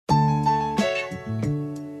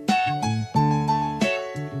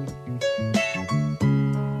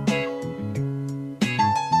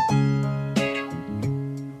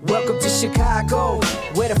Chicago,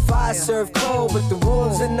 where the fires serve cold, but the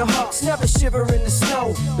Wolves and the Hawks never shiver in the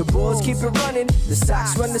snow. The Bulls keep it running, the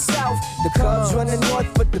Sox run the South, the Cubs run the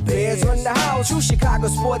North, but the Bears run the house. True Chicago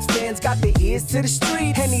sports fans got their ears to the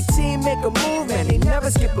street. Any team make a move and they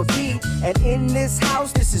never skip a beat. And in this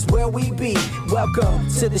house, this is where we be. Welcome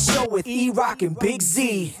to the show with E-Rock and Big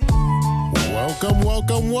Z. Welcome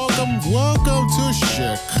to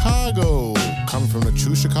Chicago. Coming from the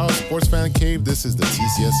True Chicago Sports Fan Cave, this is the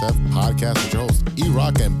TCSF podcast with your hosts,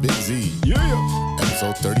 E-Rock and Big Z. Yeah.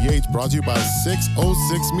 Episode 38 brought to you by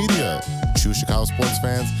 606 Media, True Chicago Sports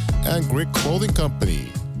Fans, and Grit Clothing Company.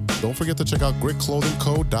 Don't forget to check out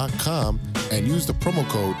gritclothingco.com and use the promo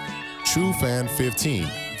code TrueFan15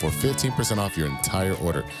 for 15% off your entire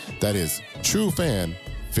order. That is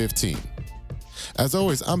TrueFan15. As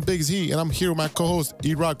always, I'm Big Z, and I'm here with my co-host,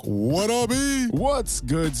 E-Rock. What up, E? What's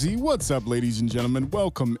good, Z? What's up, ladies and gentlemen?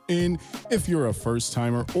 Welcome in. If you're a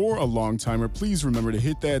first-timer or a long-timer, please remember to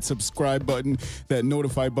hit that subscribe button, that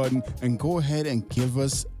notify button, and go ahead and give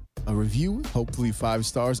us a review, hopefully 5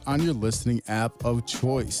 stars, on your listening app of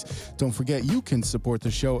choice. Don't forget, you can support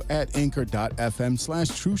the show at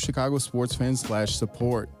anchor.fm/True Chicago Sports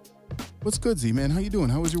Fans/support. What's good, Z, man? How you doing?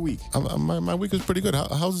 How was your week? My week was pretty good.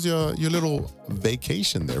 How's your little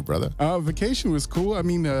vacation there, brother? Vacation was cool. I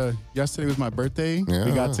mean, yesterday was my birthday. Yeah.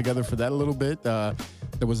 We got together for that a little bit. There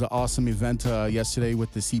was an awesome event yesterday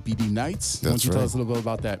with the CPD Nights. Why don't you tell us a little bit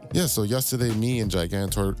about that? Yeah, so yesterday, me and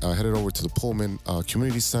Gigantor headed over to the Pullman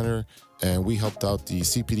Community Center, and we helped out the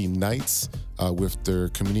CPD Nights with their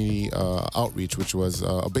community outreach, which was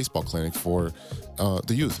a baseball clinic for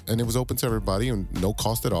the youth, and it was open to everybody and no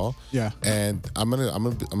cost at all. Yeah. And I'm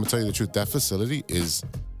gonna tell you the truth. That facility is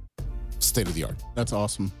state of the art. That's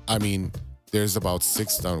awesome. I mean, there's about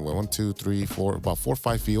 4 or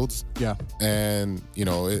 5 fields. Yeah. And you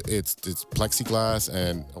know, it's plexiglass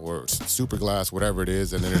or super glass, whatever it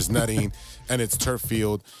is, and then there's netting, and it's turf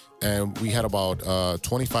field. And we had about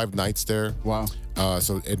 25 nights there. Wow.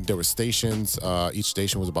 And there were stations. Each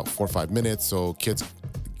station was about 4 or 5 minutes, so kids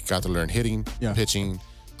got to learn hitting, pitching,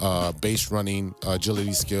 base running,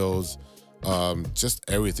 agility skills, just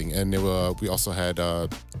everything. And we also had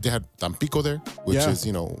they had Tampico there, which is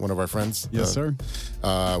one of our friends. Yes, sir.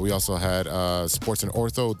 We also had sports and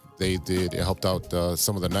ortho. They helped out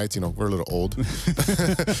some of the nights. We're a little old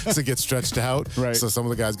to get stretched out. Right. So some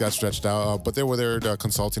of the guys got stretched out, but they were there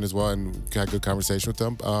consulting as well, and had good conversation with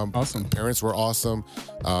them. Awesome. Parents were awesome.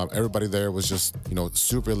 Everybody there was just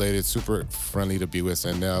super elated, super friendly to be with,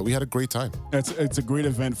 and we had a great time. It's a great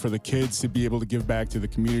event for the kids to be able to give back to the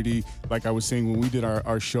community. Like I was saying, when we did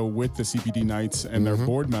our show with the CPD Nights and their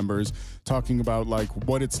board members, talking about like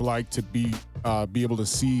what it's like to be able to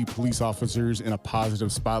see police officers in a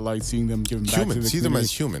positive spotlight, seeing them giving back to the community. See them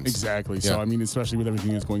as humans. Exactly. Yeah. So I mean, especially with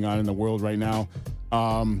everything that's going on in the world right now.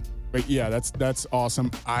 But yeah, that's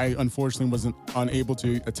awesome. I unfortunately wasn't unable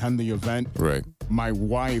to attend the event. Right. My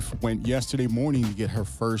wife went yesterday morning to get her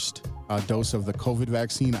first dose of the COVID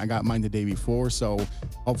vaccine. I got mine the day before. So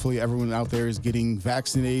hopefully everyone out there is getting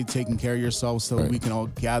vaccinated, taking care of yourselves so we can all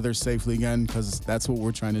gather safely again, because that's what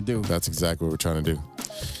we're trying to do. That's exactly what we're trying to do.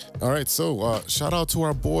 All right, so shout out to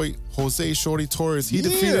our boy, Jose Shorty Torres. He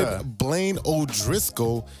defeated Blaine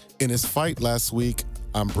O'Driscoll in his fight last week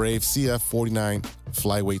on Brave CF49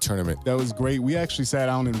 flyweight tournament. That was great. We actually sat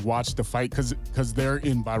down and watched the fight because they're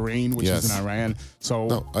in Bahrain, which is in Iran. So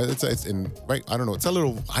no, it's in I don't know. It's a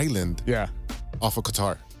little island. Yeah. Off of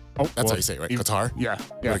Qatar. Oh, that's how you say it, right? Qatar. Yeah.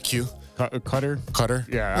 Or Q.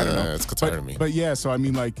 Qatar. Yeah, I don't know. It's Qatar to me. But yeah, so I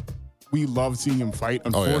mean, like, we love seeing him fight.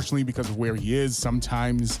 Unfortunately, because of where he is,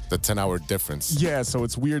 sometimes the 10-hour difference. Yeah, so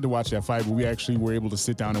it's weird to watch that fight. But we actually were able to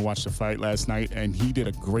sit down and watch the fight last night, and he did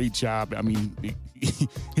a great job. I mean,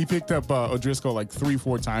 he picked up O'Driscoll like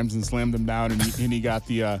 3-4 times and slammed him down, and he got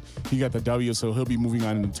the W. So he'll be moving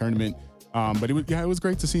on in the tournament. But it was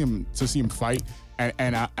great to see him fight.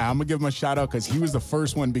 And I'm gonna give him a shout out because he was the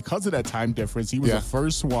first one, because of that time difference. He was the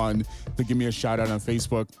first one to give me a shout out on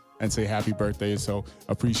Facebook and say happy birthday. So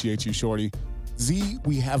appreciate you, Shorty. Z,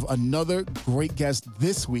 we have another great guest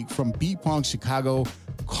this week from B-Pong Chicago.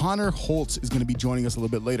 Connor Holtz is going to be joining us a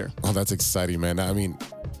little bit later. Oh, that's exciting, man. I mean,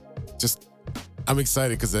 I'm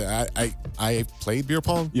excited because I played beer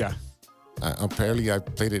pong. Yeah. Apparently, I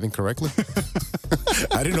played it incorrectly.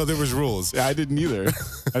 I didn't know there was rules. Yeah, I didn't either.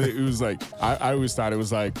 I think it was like I always thought it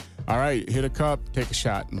was like all right, hit a cup, take a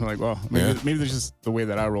shot. And I'm like, well, maybe that's just the way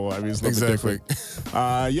that I roll. I mean, it's a little bit different.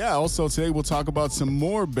 Also today we'll talk about some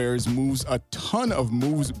more Bears moves, a ton of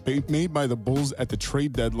moves made by the Bulls at the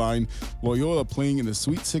trade deadline, Loyola playing in the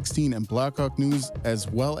Sweet 16 and Blackhawk news, as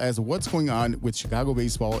well as what's going on with Chicago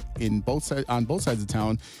baseball on both sides of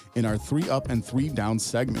town in our 3 Up and 3 Down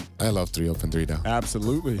segment. I love 3 Up and 3 Down.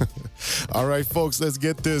 Absolutely. All right, folks, let's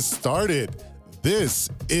get this started. This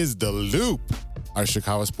is The Loop, our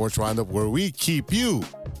Chicago sports roundup where we keep you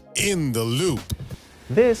in the loop.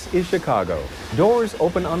 This is Chicago. Doors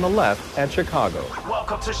open on the left at Chicago.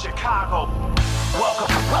 Welcome to Chicago. Welcome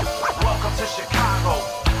to Chicago.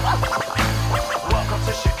 Welcome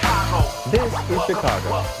to Chicago. This is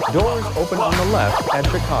Chicago. Doors open on the left at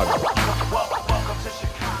Chicago. Welcome to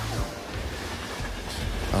Chicago.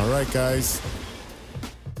 All right, guys.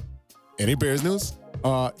 Any Bears news?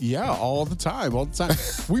 Yeah, all the time.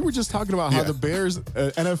 We were just talking about how the Bears,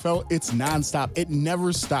 NFL, it's nonstop. It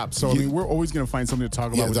never stops. So, I mean, we're always going to find something to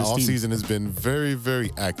talk about with the this team. offseason has been very, very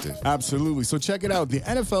active. Absolutely. So check it out. The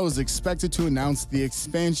NFL is expected to announce the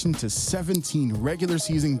expansion to 17 regular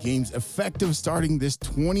season games effective starting this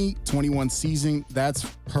 2021 season. That's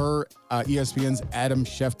per ESPN's Adam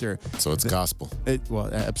Schefter. So it's gospel.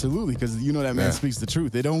 Well, absolutely, because you know that man speaks the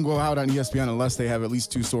truth. They don't go out on ESPN unless they have at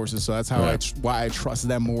least 2 sources. So that's how why I trust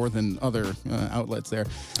them more than other outlets there.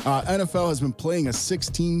 NFL has been playing a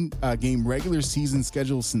 16-game regular season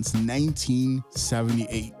schedule since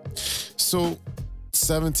 1978. So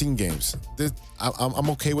 17 games. I'm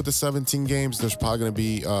okay with the 17 games. There's probably going to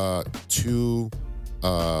be 2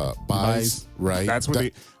 buys, right? That's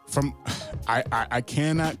what I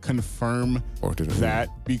cannot confirm that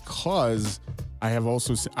because I have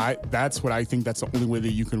also that's what I think that's the only way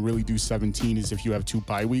that you can really do 17 is if you have 2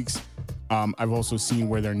 bye weeks. I've also seen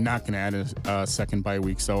where they're not going to add a second bye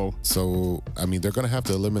week. So I mean, they're going to have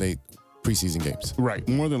to eliminate preseason games. Right.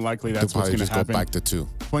 More than likely, that's what's going to happen. Go back to 2.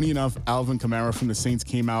 Funny enough, Alvin Kamara from the Saints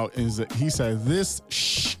came out and he said,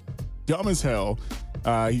 this dumb as hell.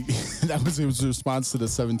 That was his response to the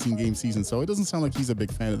 17-game season. So it doesn't sound like he's a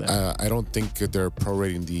big fan of that. I don't think they're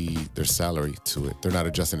prorating their salary to it. They're not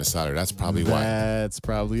adjusting the salary. That's probably why. That's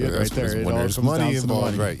probably it right there. When there's money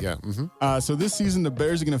involved, right? Yeah. Mm-hmm. So this season, the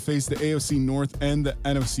Bears are going to face the AFC North and the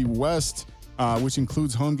NFC West, which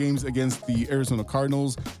includes home games against the Arizona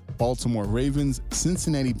Cardinals, Baltimore Ravens,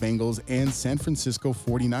 Cincinnati Bengals, and San Francisco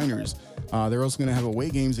 49ers. They're also going to have away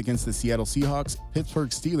games against the Seattle Seahawks, Pittsburgh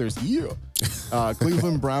Steelers,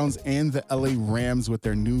 Cleveland Browns, and the LA Rams with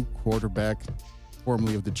their new quarterback,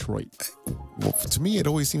 formerly of Detroit. Well, to me, it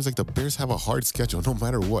always seems like the Bears have a hard schedule no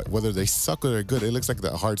matter what. Whether they suck or they're good, it looks like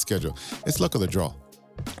a hard schedule. It's luck of the draw.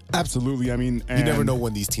 Absolutely. I mean, you never know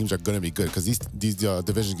when these teams are going to be good because these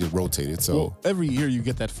divisions get rotated. So every year you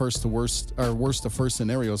get that first to worst or worst to first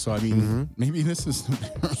scenario. So I mean, maybe this is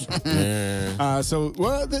the Bears.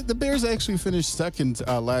 The Bears actually finished second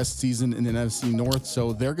last season in the NFC North.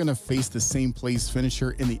 So they're going to face the same place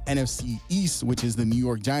finisher in the NFC East, which is the New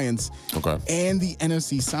York Giants. Okay. And the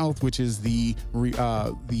NFC South, which is the your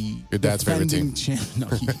dad's favorite team. No,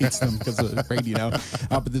 he hates them because of Brady now.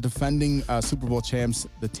 But the defending Super Bowl champs,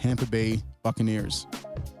 the Tampa Bay Buccaneers.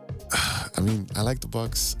 I mean, I like the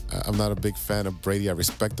Bucs. I'm not a big fan of Brady. I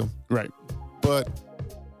respect them. Right. But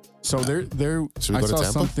so they're should we go to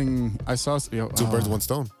Tampa? Something I saw 2 birds, 1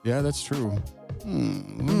 stone. Yeah, that's true.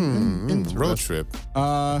 Road trip.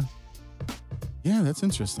 Yeah, that's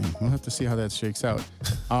interesting. We'll have to see how that shakes out.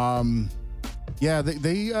 Yeah,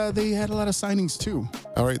 they had a lot of signings too.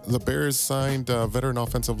 All right, the Bears signed veteran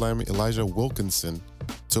offensive lineman Elijah Wilkinson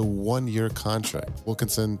to a 1-year contract.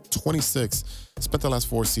 Wilkinson, 26, spent the last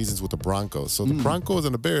 4 seasons with the Broncos. So the Broncos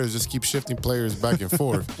and the Bears just keep shifting players back and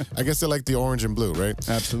forth. I guess they like the orange and blue, right?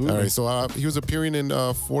 Absolutely. All right, so he was appearing in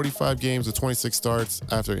 45 games with 26 starts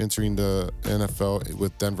after entering the NFL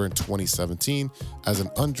with Denver in 2017 as an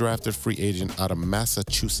undrafted free agent out of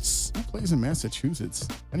Massachusetts. Who plays in Massachusetts?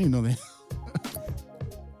 I didn't even know that.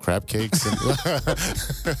 Crab cakes.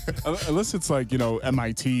 Unless it's like,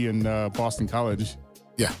 MIT and Boston College.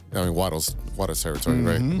 Yeah, I mean, Waddle's territory,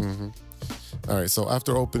 right? Mm-hmm. All right, so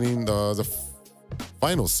after opening the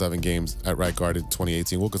final 7 games at right guard in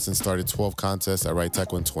 2018, Wilkinson started 12 contests at right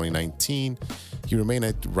tackle in 2019. He remained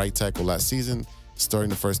at right tackle last season,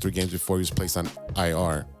 starting the first 3 games before he was placed on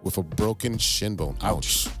IR with a broken shin bone.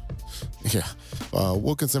 Ouch. Yeah.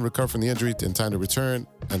 Wilkinson recovered from the injury in time to return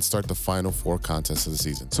and start the final 4 contests of the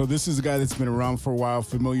season. So this is a guy that's been around for a while,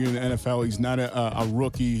 familiar in the NFL. He's not a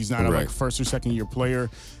rookie. He's not a Right. first or second year player.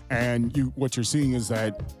 And what you're seeing is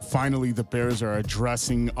that finally the Bears are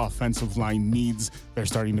addressing offensive line needs. They're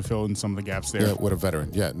starting to fill in some of the gaps there. Yeah, with a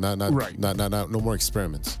veteran. Yeah, not Right. no more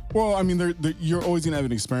experiments. Well, I mean, you're always gonna have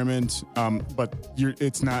an experiment, but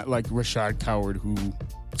it's not like Rashad Coward who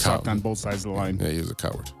sucked on both sides of the line. Yeah, he was a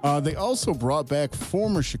coward. They also brought back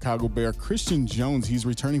former Chicago Bear Christian Jones. He's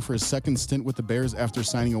returning for his second stint with the Bears after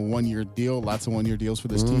signing a 1-year deal. Lots of 1-year deals for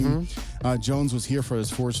this team. Jones was here for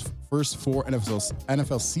his first 4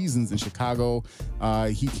 NFL seasons in Chicago.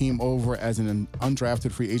 He came over as an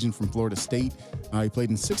undrafted free agent from Florida State. He played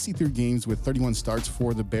in 63 games with 31 starts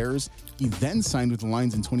for the Bears. He then signed with the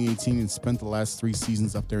Lions in 2018 and spent the last 3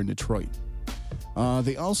 seasons up there in Detroit.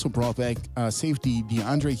 They also brought back safety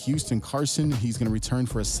DeAndre Houston Carson. He's going to return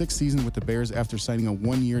for a 6th season with the Bears after signing a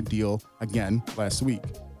 1-year deal again last week.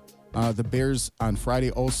 The Bears on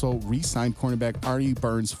Friday also re-signed cornerback Artie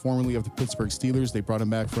Burns, formerly of the Pittsburgh Steelers. They brought him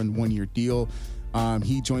back for a 1-year deal.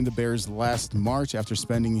 He joined the Bears last March after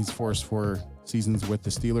spending his first 4 seasons with the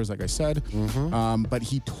Steelers, like I said. But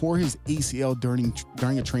he tore his ACL during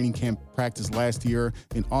a training camp practice last year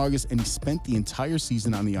in August, and he spent the entire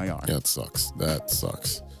season on the IR. Yeah, it sucks. That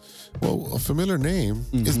sucks. Well, a familiar name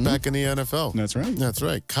is back in the NFL. That's right. That's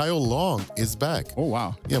right. Kyle Long is back. Oh,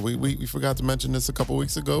 wow. Yeah, we forgot to mention this a couple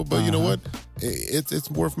weeks ago, but you know what? It's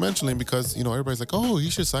worth mentioning because, everybody's like, oh, he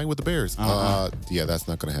should sign with the Bears. Yeah, that's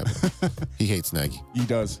not going to happen. He hates Nagy. He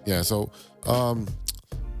does. Yeah, so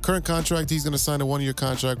current contract, he's going to sign a 1-year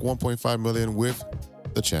contract, $1.5 million with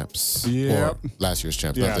the champs. Yep. Or last year's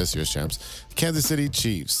champs, not this year's champs. Kansas City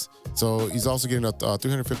Chiefs. So he's also getting a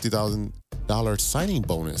 $350,000 signing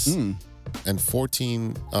bonus and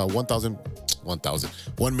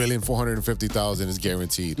 $1,450,000 is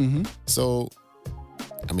guaranteed. So,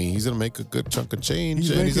 I mean, he's going to make a good chunk of change,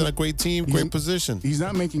 and he's in a great team, great position. He's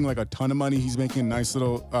not making like a ton of money. He's making a nice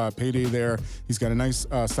little payday there. He's got a nice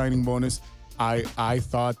signing bonus. I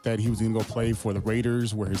thought that he was going to go play for the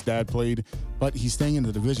Raiders where his dad played, but he's staying in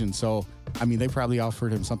the division. So, I mean, they probably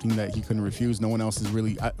offered him something that he couldn't refuse. No one else is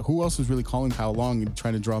really, who else is really calling Kyle Long and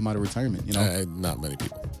trying to draw him out of retirement, Not many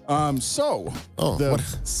people. The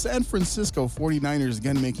San Francisco 49ers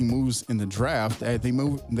again making moves in the draft. They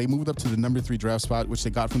moved up to the number 3 draft spot, which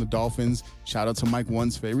they got from the Dolphins. Shout out to Mike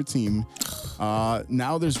One's favorite team.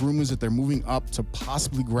 Now there's rumors that they're moving up to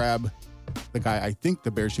possibly grab the guy I think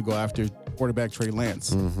the Bears should go after, quarterback Trey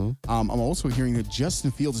Lance. I'm also hearing that Justin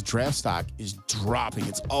Fields' draft stock is dropping.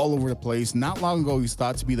 It's all over the place. Not long ago, he was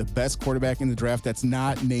thought to be the best quarterback in the draft that's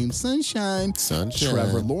not named Sunshine.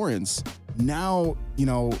 Trevor Lawrence. Now,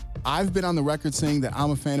 I've been on the record saying that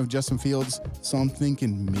I'm a fan of Justin Fields, so I'm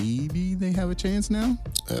thinking maybe they have a chance now.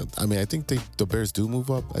 I think the Bears do move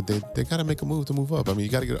up. They got to make a move to move up. I mean,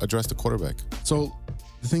 you got to address the quarterback. So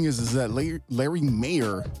the thing is that Larry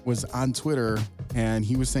Mayer was on Twitter, and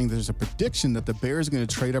he was saying there's a prediction that the Bears are going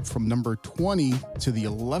to trade up from number 20 to the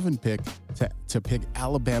 11 pick to pick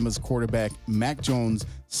Alabama's quarterback Mac Jones,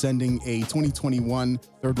 sending a 2021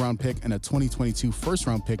 third-round pick and a 2022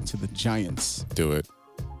 first-round pick to the Giants. Do it.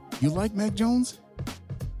 You like Mac Jones?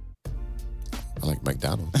 I like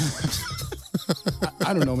McDonald's.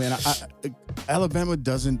 I don't know, man. Alabama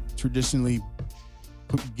doesn't traditionally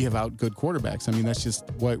give out good quarterbacks. I mean, that's just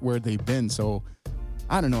where they've been. So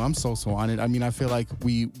I don't know. I'm so on it. I mean, I feel like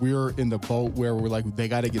we're in the boat where we're like, they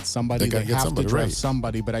got to get somebody. They have to draft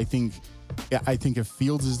somebody. But I think if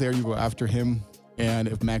Fields is there, you go after him. And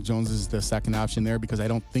if Mac Jones is the second option there, because I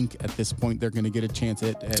don't think at this point they're going to get a chance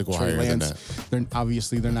at Trey Lance. They're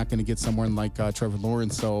not going to get someone like Trevor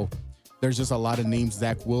Lawrence. So there's just a lot of names.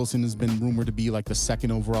 Zach Wilson has been rumored to be like the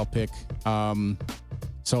second overall pick.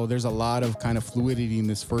 So there's a lot of kind of fluidity in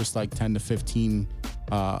this first 10 to 15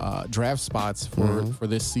 draft spots for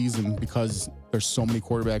this season, because there's so many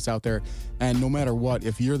quarterbacks out there. And no matter what,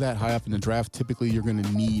 if you're that high up in the draft, typically you're going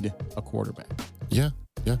to need a quarterback. Yeah.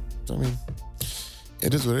 I mean,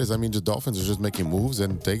 it is what it is. I mean, the Dolphins are just making moves,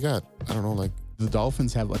 and they got, the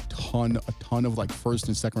Dolphins have a ton of first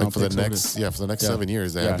and second round picks. For the next 7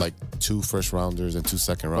 years, they have 2 first rounders and 2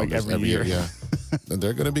 second rounders every year. Yeah. And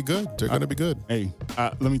they're going to be good. They're going to be good. Hey,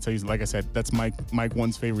 let me tell you, like I said, that's Mike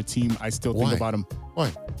One's favorite team. I still think about him.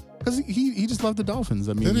 Why? Because he just loved the Dolphins.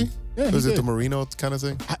 I mean, did he? Yeah, was it the Marino kind of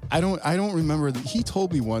thing? I don't remember. He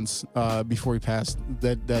told me once before he passed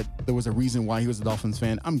that there was a reason why he was a Dolphins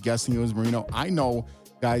fan. I'm guessing it was Marino. I know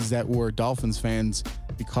guys that were Dolphins fans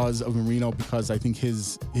because of Marino, because I think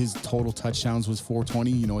his total touchdowns was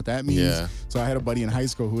 420. You know what that means? Yeah. So I had a buddy in high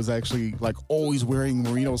school who was actually like always wearing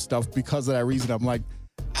Marino stuff because of that reason. I'm like,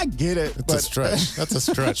 I get it. It's a stretch. That's a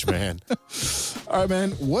stretch, man. All right,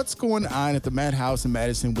 man. What's going on at the Madhouse in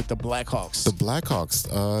Madison with the Blackhawks? The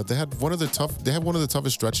Blackhawks, they have one of the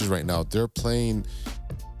toughest stretches right now. They're playing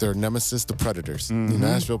their nemesis, the Predators, the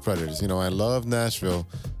Nashville Predators. You know, I love Nashville,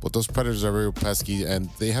 but those Predators are very pesky, and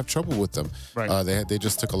they have trouble with them. Right. They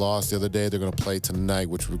just took a loss the other day. They're going to play tonight,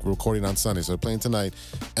 which we're recording on Sunday, so they're playing tonight.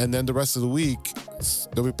 And then the rest of the week,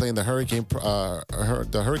 they'll be playing the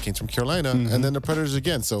Hurricanes from Carolina, and then the Predators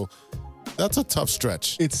again. So that's a tough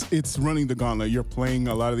stretch. It's running the gauntlet. You're playing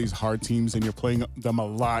a lot of these hard teams, and you're playing them a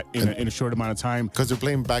lot in a short amount of time. Because they're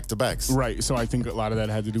playing back-to-backs. Right. So I think a lot of that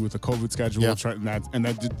had to do with the COVID schedule. Yeah.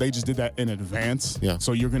 They just did that in advance. Yeah.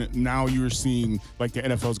 So you're seeing like the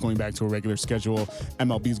NFL's going back to a regular schedule.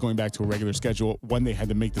 MLB's going back to a regular schedule. When they had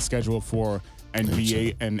to make the schedule for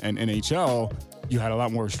NBA and NHL, you had a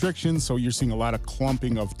lot more restrictions. So you're seeing a lot of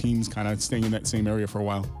clumping of teams kind of staying in that same area for a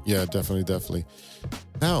while. Yeah, definitely.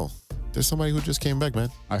 Now, there's somebody who just came back, man.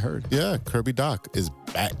 I heard. Yeah, Kirby Dach is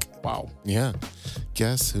back. Wow. Yeah.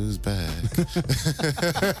 Guess who's back?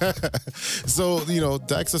 So, you know,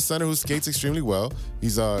 Dach's a center who skates extremely well.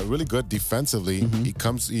 He's really good defensively. He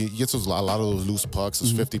gets a lot of those loose pucks,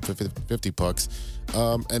 those 50 pucks.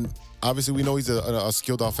 And obviously we know he's a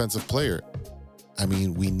skilled offensive player. I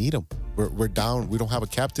mean, we need him. We're down. We don't have a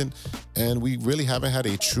captain, and we really haven't had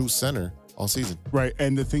a true center all season. Right.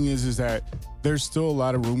 And the thing is that there's still a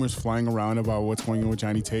lot of rumors flying around about what's going on with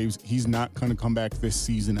Johnny Taves. He's not going to come back this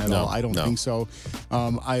season at all. I don't think so.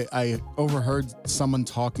 I overheard someone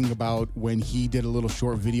talking about when he did a little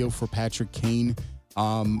short video for Patrick Kane.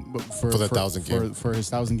 For the 1,000 game. For his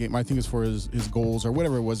 1,000 game. I think it's for his goals or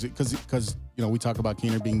whatever it was. Because you know, we talk about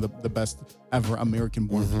Kaner being the best ever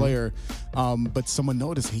American-born player. But someone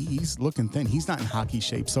noticed he's looking thin. He's not in hockey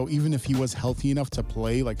shape. So even if he was healthy enough to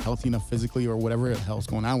play, like healthy enough physically or whatever the hell's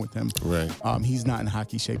going on with him, right? He's not in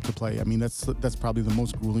hockey shape to play. I mean, that's probably the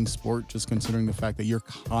most grueling sport, just considering the fact that you're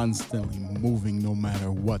constantly moving no matter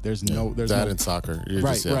what. There's in soccer.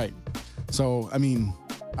 Right. So, I mean,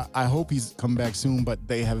 I hope he's come back soon, but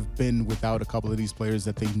they have been without a couple of these players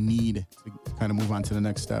that they need to kind of move on to the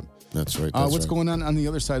next step. That's right. What's going on the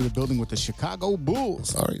other side of the building with the Chicago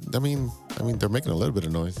Bulls? All right. I mean, they're making a little bit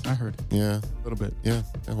of noise. I heard. Yeah. A little bit. Yeah.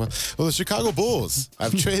 Well, the Chicago Bulls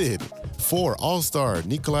have traded for All-Star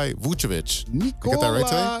Nikolai Vucevic.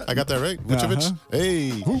 I got that right? Vucevic?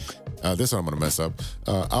 Hey. This one I'm going to mess up.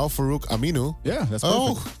 Al-Farouq Aminu. Yeah, that's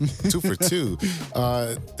perfect. 2 for 2.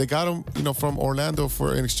 They got him, from Orlando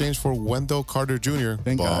in exchange for Wendell Carter Jr.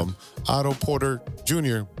 Thank God. Otto Porter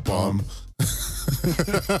Jr. Bum.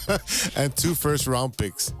 And 2 first-round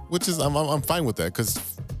picks, which is I'm fine with that because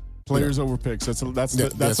players over picks. That's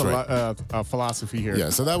a philosophy here. Yeah.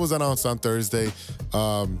 So that was announced on Thursday.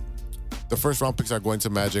 The first-round picks are going to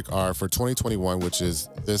Magic are for 2021, which is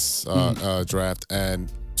this draft,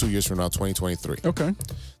 and 2 years from now, 2023. Okay.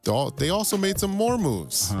 They also made some more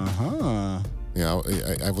moves. Yeah,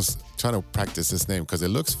 I was trying to practice this name because it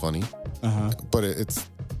looks funny. But it's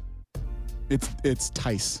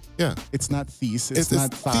Tice. Yeah. It's not Thies. It's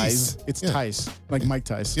not Thies. It's Tice. Like Mike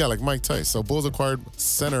Tice. Yeah, like Mike Tice. So Bulls acquired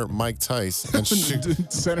center Mike Tice and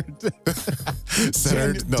center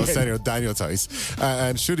Daniel Tice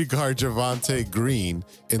and shooting guard Javonte Green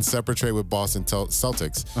in separate trade with Boston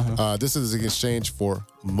Celtics. This is in exchange for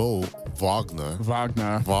Mo Wagner,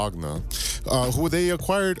 who they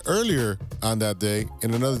acquired earlier on that day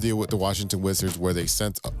in another deal with the Washington Wizards, where they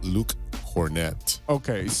sent Luke Cornett.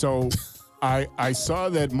 Okay, so I saw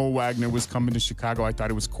that Mo Wagner was coming to Chicago. I thought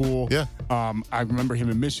it was cool. Yeah. I remember him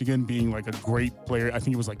in Michigan being like a great player. I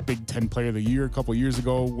think it was like Big Ten Player of the Year a couple of years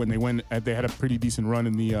ago when they had a pretty decent run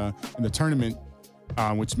in the tournament,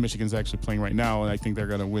 which Michigan's actually playing right now, and I think they're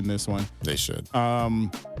gonna win this one. They should.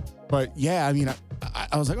 But yeah, I mean,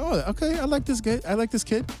 I was like, oh, okay, I like this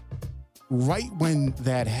kid. Right when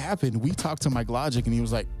that happened, we talked to Mike Logic, and he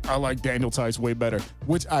was like, I like Daniel Tice way better,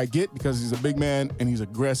 which I get because he's a big man, and he's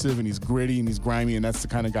aggressive, and he's gritty, and he's grimy, and that's the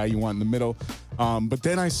kind of guy you want in the middle. But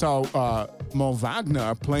then I saw Mo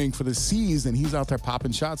Wagner playing for the Seas, and he's out there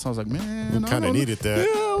popping shots. I was like, man. We kind of needed that.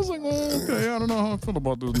 Yeah, I was like, oh, okay, I don't know how I feel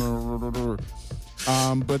about this now.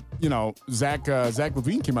 But Zach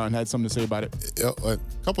LaVine came out and had something to say about it. A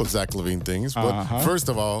couple of Zach LaVine things. But first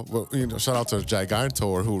of all, shout out to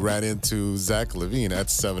Gigantor, who ran into Zach LaVine at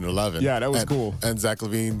 7-Eleven. Yeah, that was cool. And Zach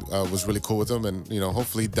LaVine was really cool with him. And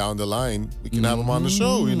hopefully down the line we can have him on the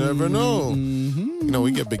show. You never know.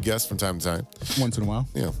 We get big guests from time to time. Once in a while.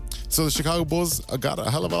 Yeah. So the Chicago Bulls got a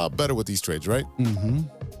hell of a lot better with these trades, right? Mm-hmm.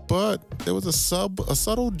 But there was a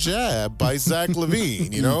subtle jab by Zach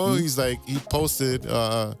LaVine. You know, he's like, he posted,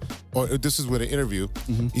 or this is with an interview.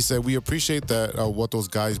 He said, "We appreciate that what those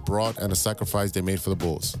guys brought and the sacrifice they made for the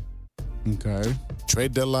Bulls. Okay.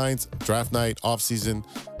 Trade deadlines, draft night, offseason,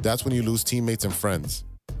 that's when you lose teammates and friends.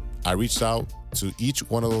 I reached out to each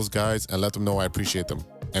one of those guys and let them know I appreciate them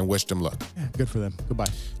and wish them luck." Yeah, good for them.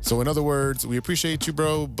 Goodbye. So in other words, we appreciate you,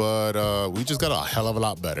 bro, but we just got a hell of a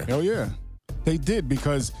lot better. Hell yeah. They did,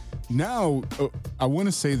 because now I want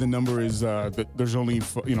to say the number is that there's only,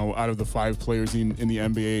 out of the 5 players in the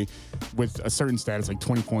NBA with a certain status, like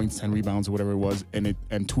 20 points, 10 rebounds, or whatever it was, and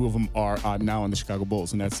 2 of them are now on the Chicago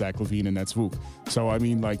Bulls, and that's Zach LaVine and that's Vuk. So, I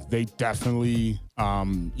mean, like, they definitely,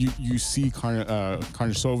 you see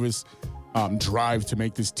Karnisovas drive to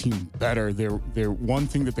make this team better. They're one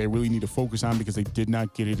thing that they really need to focus on, because they did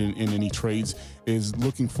not get it in any trades, is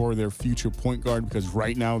looking for their future point guard, because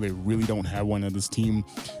right now they really don't have one on this team.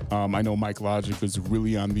 I know Mike Logic is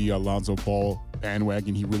really on the Alonzo Ball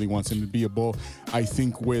bandwagon. He really wants him to be a Bull. I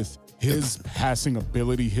think with his passing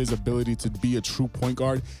ability, his ability to be a true point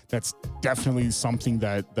guard, that's definitely something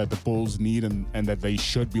that the Bulls need and that they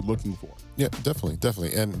should be looking for. Yeah,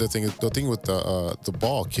 definitely. And the thing with the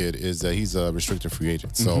Ball kid is that he's a restricted free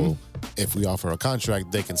agent. So if we offer a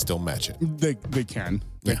contract, they can still match it. They can.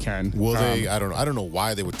 They can. Will they? I don't know. I don't know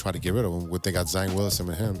why they would try to get rid of him. Would they got Zion Williamson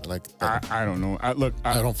and him? Like, I don't know. I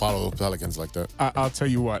don't follow the Pelicans like that. I'll tell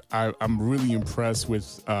you what. I'm really impressed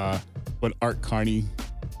with what Art Carney,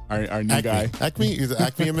 our new guy. Acme is the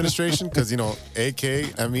Acme administration, because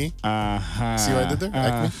AKME. See what I did there?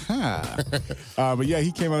 Acme. But yeah,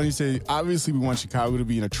 he came out and he said, obviously we want Chicago to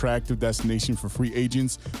be an attractive destination for free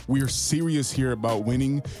agents. We're serious here about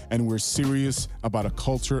winning, and we're serious about a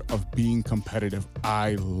culture of being competitive.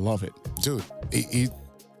 I love it. Dude, he's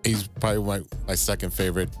probably my second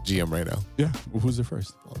favorite GM right now. Yeah. Well, who's the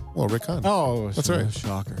first? Well, Rick Hahn. Oh, that's right.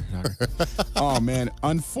 Shocker. Oh, man.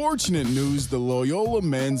 Unfortunate news. The Loyola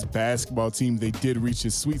men's basketball team, they did reach the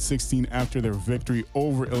Sweet 16 after their victory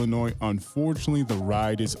over Illinois. Unfortunately, the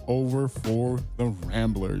ride is over for the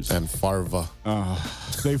Ramblers. And Farva.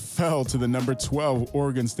 They fell to the number 12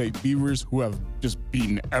 Oregon State Beavers, who have just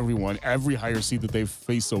beaten everyone. Every higher seed that they've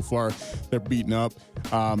faced so far, they're beaten up.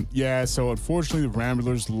 So unfortunately, the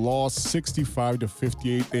Ramblers lost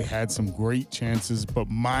 65-58. They had some great chances, but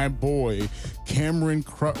my boy, Cameron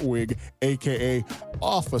Krutwig, a.k.a.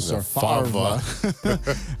 Officer Farva.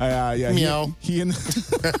 Meow. He and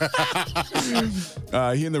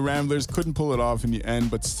the Ramblers couldn't pull it off in the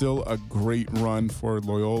end, but still a great run for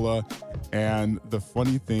Loyola. And the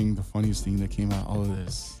funniest thing that came out of all of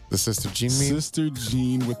this, the Sister Jean meme? Sister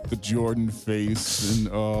Jean with the Jordan face. And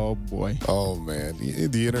oh, boy. Oh, man.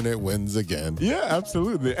 The internet wins again. Yeah,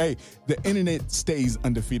 absolutely. Hey, the internet stays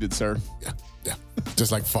undefeated, sir. Yeah.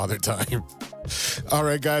 Just like Father Time. All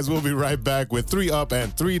right, guys. We'll be right back with 3 Up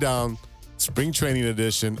and 3 Down Spring Training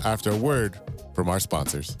Edition after a word from our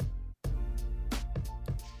sponsors.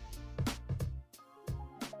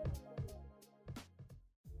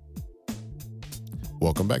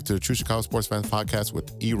 Welcome back to the True Chicago Sports Fans Podcast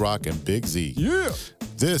with E-Rock and Big Z. Yeah.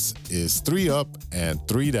 This is 3 Up and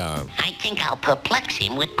 3 Down. I think I'll perplex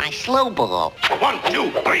him with my slow ball. 1,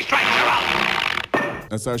 2, 3 strikes, you're out.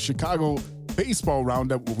 That's our Chicago baseball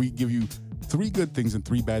roundup, where we give you 3 good things and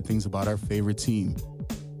 3 bad things about our favorite team.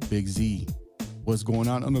 Big Z, what's going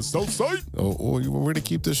on the south side? Oh, we're going to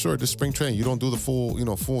keep this short. This spring training, you don't do the full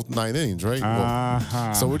 9 innings,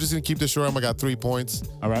 right? So we're just going to keep this short. I got 3 points.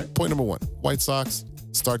 All right. Point number 1, White Sox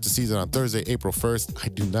start the season on Thursday, April 1st. I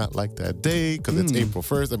do not like that day because it's April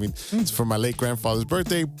 1st. I mean, it's for my late grandfather's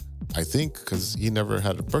birthday, I think, because he never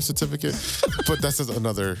had a birth certificate. But that's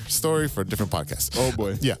another story for a different podcast. Oh,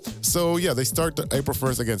 boy. Yeah. So, yeah, they start April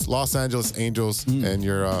 1st against Los Angeles Angels and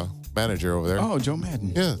your manager over there. Oh, Joe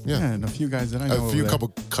Madden. Yeah. And a few guys that I know. A couple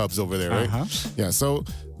Cubs over there, right? Yeah, so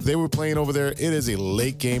they were playing over there. It is a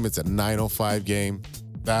late game. It's a 9:05 game.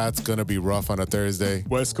 That's going to be rough on a Thursday.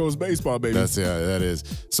 West Coast baseball, baby. That is.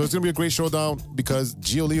 So it's going to be a great showdown because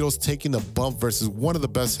Giolito's taking the bump versus one of the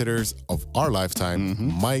best hitters of our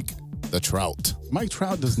lifetime, Mike the Trout. Mike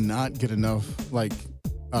Trout does not get enough,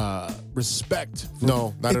 respect.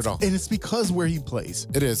 No, not at all. And it's because where he plays.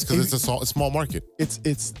 It is, because it's a small market. It's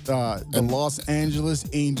the Los Angeles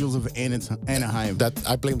Angels of Anaheim.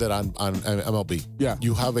 I blame that on MLB. Yeah.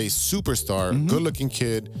 You have a superstar, good-looking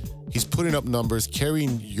kid. He's putting up numbers,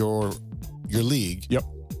 carrying your league. Yep.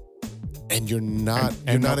 And you're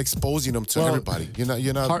not exposing them to everybody.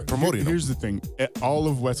 You're not promoting them. Here's the thing. All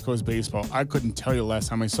of West Coast baseball, I couldn't tell you the last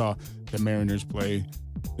time I saw the Mariners play,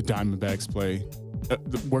 the Diamondbacks play,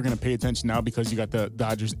 we're going to pay attention now because you got the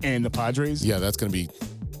Dodgers and the Padres. Yeah, that's going to be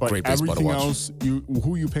But great baseball to everything watch. else,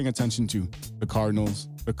 who are you paying attention to? The Cardinals,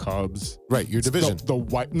 the Cubs. Right, your division. The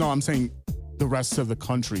white. No, I'm saying the rest of the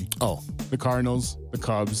country. Oh, The Cardinals, the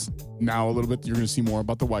Cubs. Now a little bit, you're going to see more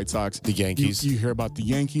about the White Sox. The Yankees. You hear about the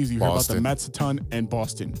Yankees. You hear about Boston. the Mets a ton, and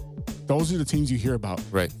Boston. Those are the teams you hear about.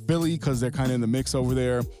 Right. Philly, because they're kind of in the mix over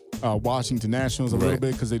there. Washington Nationals a little Right.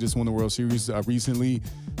 bit because they just won the World Series recently.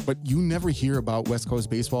 But you never hear about West Coast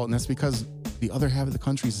baseball, and that's because the other half of the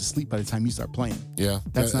country is asleep by the time you start playing. yeah.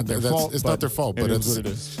 That's not their fault. It's not their fault, but it it's is what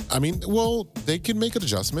it is. I mean, well, they can make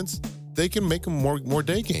adjustments. They can make them more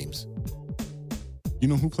day games. You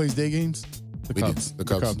know who plays day games? The We do. Cubs. The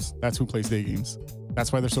Cubs. That's who plays day games.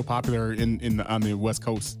 That's why they're so popular on the West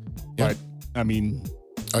Coast. Yeah. But I mean,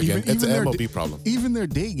 Again, it's an their MLB problem. Even their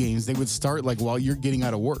day games, they would start like while you're getting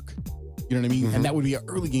out of work. You know what I mean? And that would be an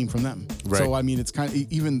early game from them. Right. So I mean, it's kind of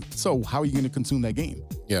even so. How are you going to consume that game?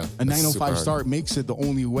 Yeah. A it's super 9:05 hard. start makes it the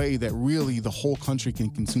only way that really the whole country can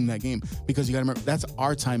consume that game because you got to remember that's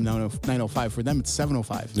our time now. 9:05 for them, it's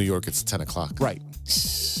 7:05. New York, it's 10 o'clock. Right.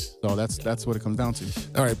 So that's what it comes down to.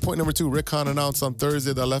 All right, point number 2. Rick Hahn announced on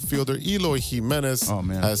Thursday that left fielder Eloy Jimenez Oh,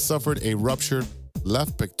 man. has suffered a ruptured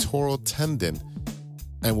left pectoral tendon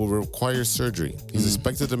and will require surgery. He's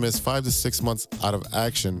expected to miss 5 to 6 months out of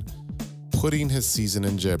action, putting his season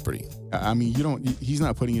in jeopardy. I mean, he's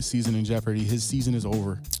not putting his season in jeopardy. His season is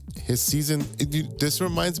over. His season, this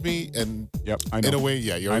reminds me, and Yep, I know. in a way,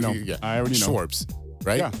 yeah, I know. Yeah, I already know. Schwartz,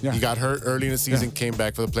 right? Yeah. He got hurt early in the season, came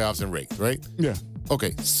back for the playoffs and raked, right? Yeah.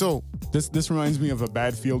 Okay, so This reminds me of a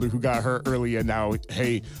bad fielder who got hurt early and now,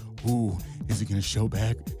 hey, is he going to show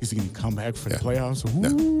back? Is he going to come back for the playoffs?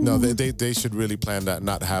 no, they should really plan that,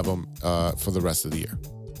 not have him for the rest of the year.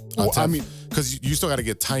 Well, I mean, because you still got to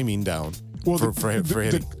get timing down well, for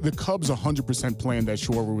hitting. the Cubs 100% planned that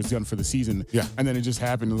Schwarber was done for the season. Yeah. And then it just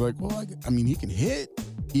happened. It was like, well, I mean, he can hit.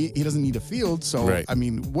 He doesn't need a field. So, Right. I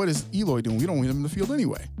mean, what is Eloy doing? We don't want him in the field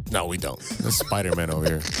anyway. No, we don't. That's Spider-Man over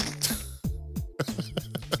here.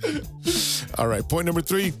 All right, point number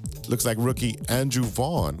 3. Looks like rookie Andrew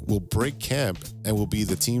Vaughn will break camp and will be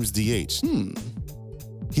the team's DH.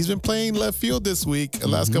 He's been playing left field this week, the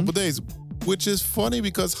last couple of days, which is funny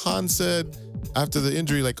because Hahn said after the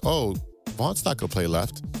injury, like, oh, Vaughn's not going to play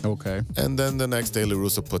left. Okay. And then the next day, La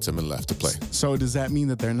Russa puts him in left to play. So does that mean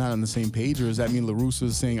that they're not on the same page, or does that mean La Russa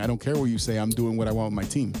is saying, I don't care what you say, I'm doing what I want with my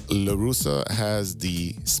team? La Russa has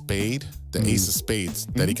the spade, the ace of spades,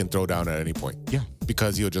 that he can throw down at any point. Yeah.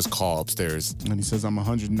 Because he'll just call upstairs. And he says, I'm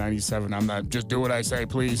 197. I'm not, just do what I say,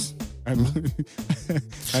 please. And what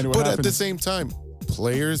But at the happens? same time,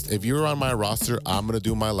 players, if you're on my roster, I'm going to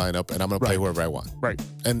do my lineup and I'm going to play Right. wherever I want. Right.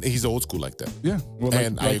 And he's old school like that. Yeah. Well,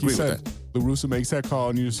 And I agree you with said, La Russa makes that call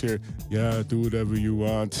and you just hear, yeah, do whatever you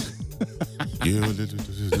want.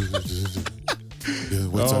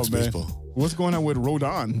 White Sox baseball. What's going on with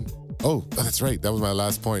Rodon? Oh, that's right. That was my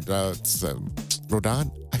last point.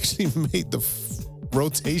 Rodon actually made the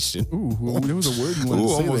rotation. Ooh, there was a word you wanted to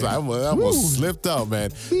say almost, there. I almost slipped out,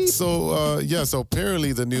 man. So, so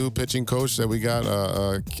apparently the new pitching coach that we got,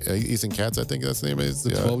 Ethan Katz, I think that's the name is.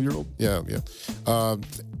 The 12-year-old? Yeah.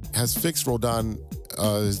 Has fixed Rodon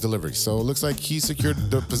his delivery. So it looks like he secured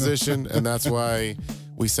the position, and that's why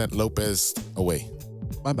we sent Lopez away.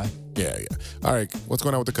 Bye-bye. Yeah. All right, what's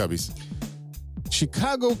going on with the Cubbies?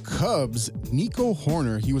 Chicago Cubs, Nico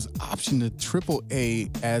Horner, he was optioned to AAA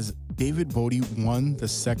as David Bodie won the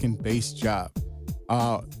second base job.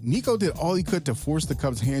 Nico did all he could to force the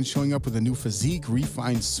Cubs' hand, showing up with a new physique,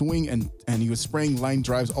 refined swing, and he was spraying line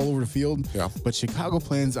drives all over the field. Yeah. But Chicago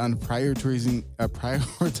plans on prioritizing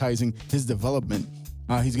his development.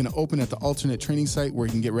 He's going to open at the alternate training site where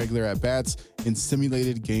he can get regular at-bats in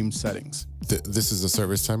simulated game settings. This is a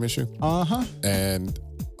service time issue. Uh-huh. And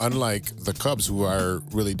unlike the Cubs, who are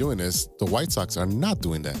really doing this, the White Sox are not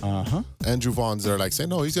doing that. Uh-huh. Andrew Vaughn's are like saying,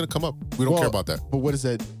 no, he's going to come up. We don't care about that. But what is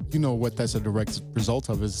that? You know what that's a direct result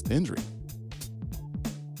of is the injury.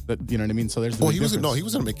 That, you know what I mean? So there's the Well, big he was difference.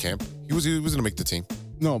 going to make camp. He was going to make the team.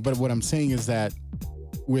 No, but what I'm saying is that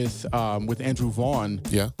with Andrew Vaughn,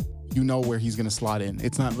 Yeah. you know where he's going to slot in.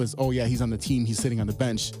 It's not as, oh yeah, he's on the team, he's sitting on the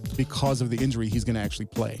bench. Because of the injury, he's going to actually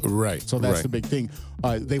play. Right. So that's right. the big thing.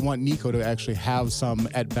 They want Nico to actually have some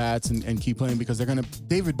at-bats and keep playing because they're going to,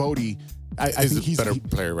 David Bodie, I He's think a he's better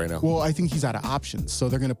player right now. Well, I think he's out of options. So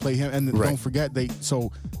they're going to play him. And Right. don't forget, so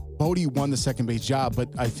Bodie won the second base job, but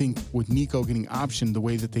I think with Nico getting optioned, the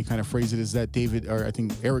way that they kind of phrase it is that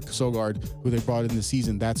Eric Sogard, who they brought in this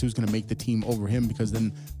season, that's who's going to make the team over him, because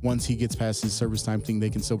then once he gets past his service time thing,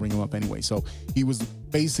 they can still bring him up anyway. So he was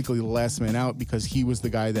basically the last man out because he was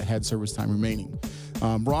the guy that had service time remaining.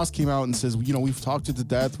 Ross came out and says, we've talked it to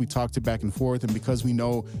death. We talked it back and forth. And because we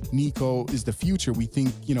know Nico is the future, we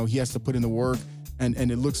think, he has to put in the work.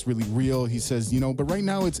 And it looks really real. He says, but right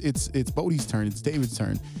now it's Bodie's turn. It's David's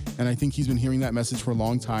turn. And I think he's been hearing that message for a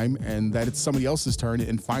long time, and that it's somebody else's turn.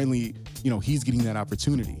 And finally, he's getting that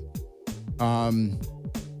opportunity.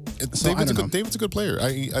 David's a good player.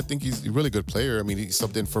 I think he's a really good player. I mean, he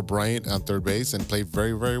subbed in for Bryant on third base and played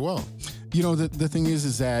very, very well. The thing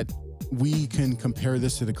is that we can compare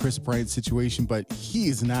this to the Chris Bryant situation, but he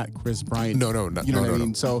is not Chris Bryant. No. You know what I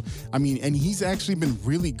mean? So, and he's actually been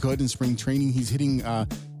really good in spring training. He's hitting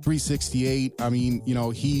 368.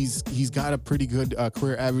 He's got a pretty good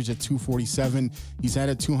career average at 247. He's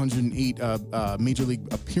had 208 major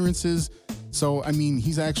league appearances. So,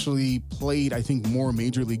 he's actually played, I think, more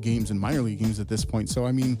major league games than minor league games at this point.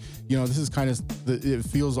 So, this is kind of, it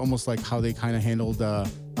feels almost like how they kind of handled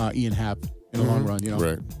Ian Happ in the long run,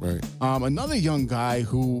 Right. Another young guy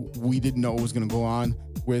who we didn't know was going to go on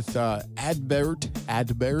with Adbert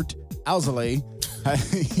Alzolay.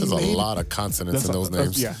 There's a lot of consonants in those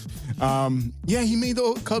names. He made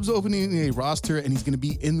the Cubs opening day roster, and he's going to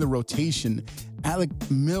be in the rotation. Alec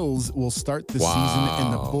Mills will start the season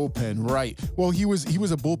in the bullpen. Right. Well, he was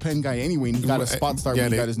a bullpen guy anyway, and he got a spot start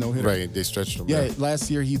when he got his no-hitter. Right, they stretched him. Yeah,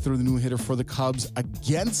 last year he threw the no-hitter for the Cubs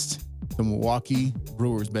against the Milwaukee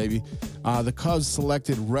Brewers, baby. The Cubs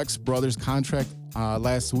selected Rex Brothers' contract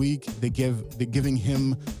last week. They're giving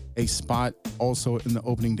him a spot also in the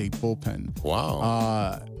opening day bullpen.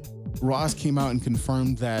 Wow. Ross came out and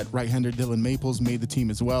confirmed that right-hander Dylan Maples made the team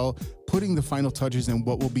as well, putting the final touches in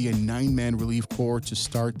what will be a 9-man relief corps to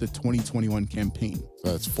start the 2021 campaign.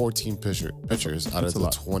 So that's 14 pitchers out of the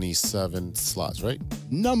 27 slots, right?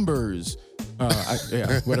 Numbers.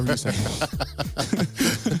 Whatever you say.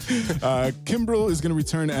 Kimbrel is going to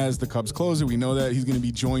return as the Cubs closer. We know that he's going to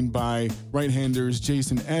be joined by right-handers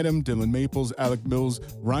Jason Adam, Dylan Maples, Alec Mills,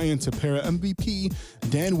 Ryan Tepera, MVP,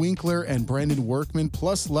 Dan Winkler, and Brandon Workman,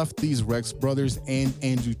 plus lefties Rex Brothers and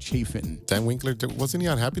Andrew Chafin. Dan Winkler, wasn't he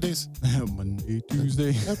on Happy Days? Monday,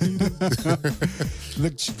 Tuesday.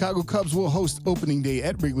 The Chicago Cubs will host opening day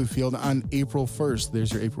at Wrigley Field on April 1st.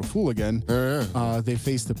 There's your April Fool again. They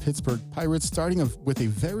face the Pittsburgh Pirates, starting with a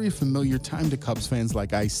very familiar time to Cubs fans,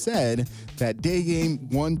 like I said, that day game,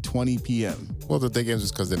 1:20 p.m. Well, the day games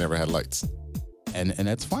is because they never had lights. And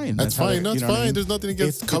that's fine. That's fine. That's fine. There's nothing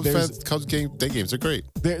against Cubs fans. Cubs day games are great.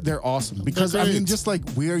 They're awesome because just like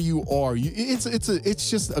where you are, it's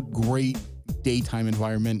just a great daytime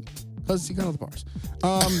environment because you got all the bars.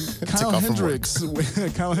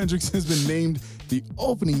 Kyle Hendricks has been named the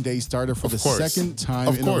opening day starter for the second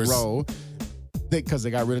time in a row. Because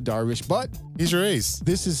they got rid of Darvish, but he's your ace.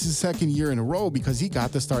 This is his second year in a row because he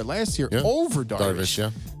got the start last year over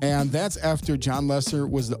Darvish. And that's after John Lesser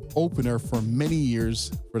was the opener for many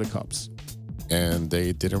years for the Cubs. And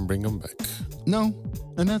they didn't bring him back. No,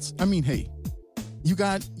 and that's, hey, you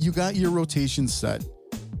got your rotation set.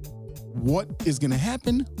 What is going to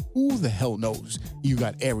happen? Who the hell knows? You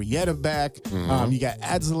got Arrieta back. You got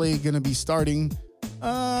Alzolay going to be starting.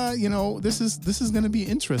 This is going to be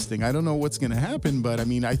interesting. I don't know what's going to happen, but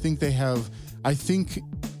I think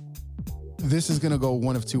this is going to go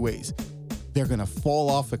one of two ways. They're going to fall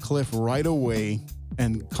off a cliff right away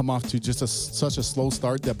and come off to just such a slow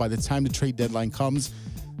start that by the time the trade deadline comes,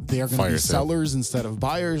 they're going to be sellers instead of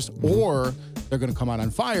buyers, or they're going to come out on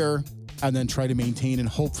fire and then try to maintain. And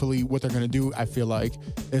hopefully what they're going to do, I feel like,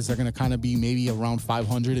 is they're going to kind of be maybe around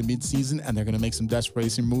 500 in midseason, and they're going to make some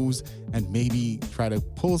desperation moves and maybe try to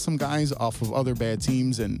pull some guys off of other bad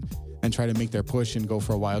teams and try to make their push and go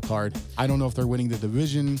for a wild card. I don't know if they're winning the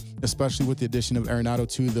division, especially with the addition of Arenado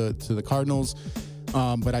to the Cardinals.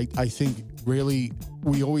 But I think really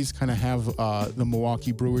we always kind of have the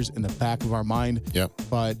Milwaukee Brewers in the back of our mind. Yep.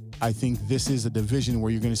 But I think this is a division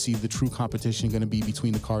where you're going to see the true competition going to be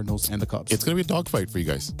between the Cardinals and the Cubs. It's going to be a dogfight for you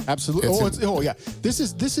guys. Absolutely. This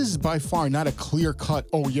is by far not a clear cut.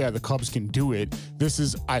 Oh yeah, the Cubs can do it. This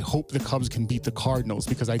is, I hope the Cubs can beat the Cardinals,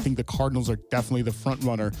 because I think the Cardinals are definitely the front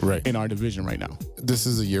runner in our division right now. This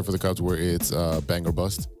is a year for the Cubs where it's bang or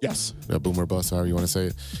bust. Yes. Boom or bust, however you want to say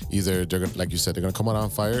it. Either they're going to, like you said, they're going to come out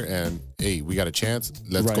on fire and, hey, we got a chance.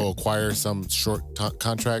 Let's go acquire some short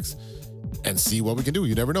contracts and see what we can do.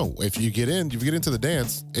 You never know. If you get into the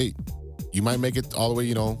dance, hey, you might make it all the way,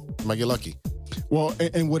 you might get lucky. Well,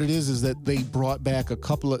 and what it is that they brought back a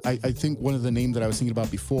couple of, I think one of the names that I was thinking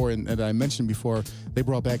about before and that I mentioned before, they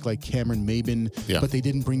brought back like Cameron Maben, but they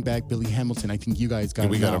didn't bring back Billy Hamilton. I think you guys got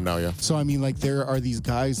him. We got him now, yeah. So, I mean, like there are these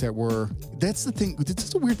guys that were, that's the thing, that's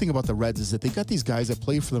the weird thing about the Reds is that they got these guys that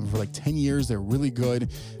played for them for like 10 years. They're really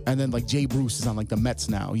good. And then like Jay Bruce is on like the Mets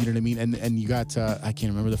now, you know what I mean? And you got, I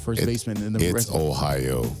can't remember the first baseman. In the it's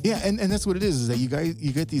Ohio. Yeah, and that's what it is that you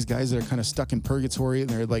get these guys that are kind of stuck in purgatory and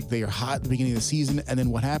they are hot at the beginning of the season. And then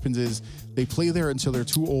what happens is they play there until they're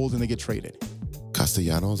too old and they get traded.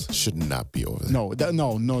 Castellanos should not be over there.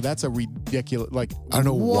 No, that's a ridiculous. Like I don't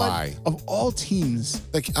know why. Of all teams,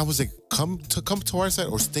 like I was like, come to our side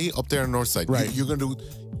or stay up there on the north side. Right. You're gonna do.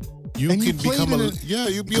 You can become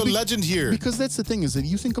you'd be a legend here. Because that's the thing is that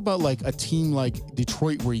you think about like a team like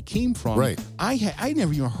Detroit where he came from. Right. I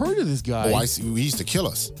never even heard of this guy. Oh, I see. He used to kill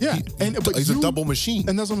us. Yeah, but he's a double machine.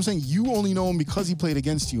 And that's what I'm saying. You only know him because he played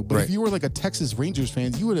against you. But if you were like a Texas Rangers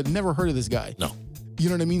fan, you would have never heard of this guy. No. You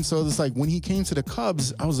know what I mean? So it's like when he came to the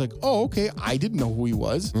Cubs, I was like, oh, okay. I didn't know who he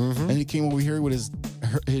was. Mm-hmm. And he came over here with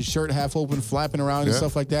his shirt half open, flapping around and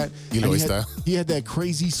stuff like that. He had that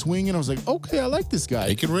crazy swing, and I was like, okay, I like this guy.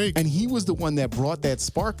 He can rake. And he was the one that brought that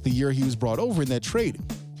spark the year he was brought over in that trade.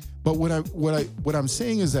 But what I'm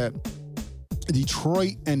saying is that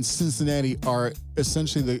Detroit and Cincinnati are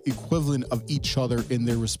essentially the equivalent of each other in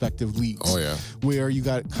their respective leagues. Oh, yeah. Where you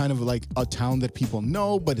got kind of like a town that people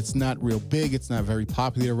know, but it's not real big. It's not very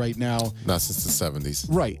popular right now. Not since the 70s.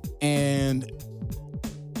 Right. And,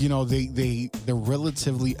 you know, they're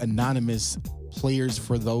relatively anonymous players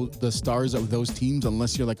for the stars of those teams,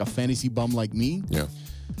 unless you're like a fantasy bum like me. Yeah.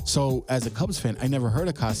 So as a Cubs fan, I never heard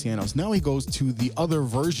of Castellanos. Now he goes to the other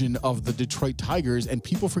version of the Detroit Tigers, and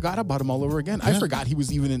people forgot about him all over again. Yeah. I forgot he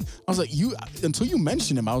was even in. I was like, until you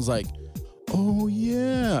mentioned him, I was like, oh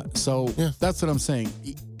yeah. So that's what I'm saying.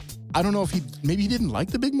 I don't know if maybe he didn't like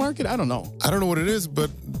the big market. I don't know. I don't know what it is, but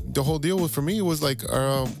the whole deal for me was like,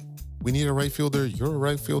 we need a right fielder. You're a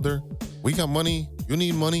right fielder. We got money. You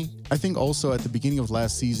need money. I think also at the beginning of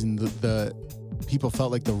last season, the people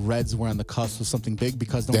felt like the Reds were on the cusp of something big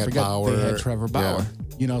because don't forget they had Trevor Bauer. Yeah.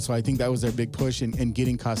 You know, so I think that was their big push, and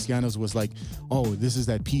getting Castellanos was like, oh, this is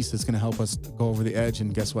that piece that's going to help us go over the edge.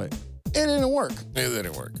 And guess what? It didn't work. It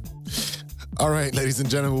didn't work. All right, ladies and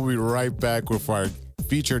gentlemen, we'll be right back with our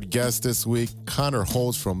featured guest this week, Connor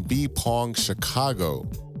Holtz from B Pong Chicago,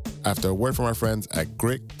 after a word from our friends at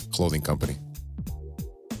Grit Clothing Company.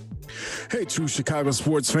 Hey, true Chicago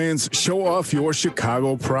sports fans, show off your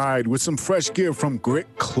Chicago pride with some fresh gear from Grit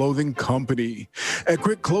Clothing Company. At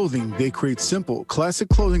Grit Clothing, they create simple, classic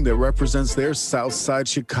clothing that represents their Southside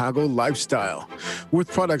Chicago lifestyle. With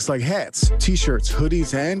products like hats, t-shirts,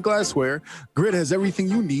 hoodies, and glassware, Grit has everything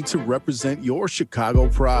you need to represent your Chicago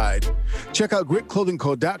pride. Check out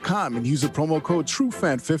gritclothingco.com and use the promo code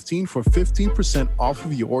TrueFan15 for 15% off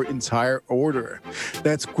of your entire order.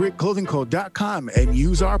 That's gritclothingco.com and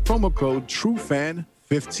use our promo code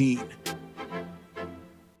TrueFan15.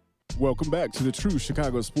 Welcome back to the True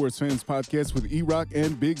Chicago Sports Fans Podcast with E-Rock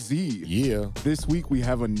and Big Z. Yeah. This week we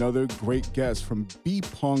have another great guest from B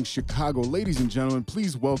Pong Chicago. Ladies and gentlemen,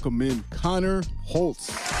 please welcome in Connor Holtz.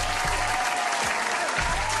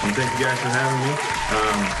 And thank you guys for having me.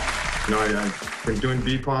 I've been doing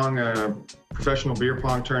B Pong, professional beer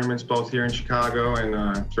pong tournaments both here in Chicago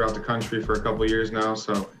and throughout the country for a couple of years now.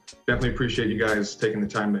 So definitely appreciate you guys taking the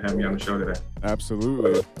time to have me on the show today.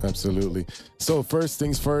 Absolutely. So first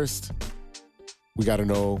things first, we got to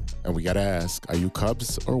know and we got to ask, are you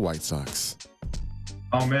Cubs or White Sox?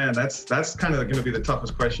 Oh man, that's kind of going to be the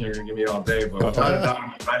toughest question you're going to give me all day. But without a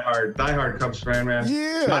doubt, I'm a diehard Cubs fan, man.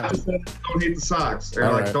 Yeah. Not just that I don't hate the Sox or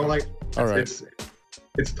don't like. All right.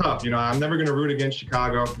 It's tough, I'm never going to root against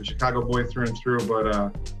Chicago. I'm a Chicago boy through and through,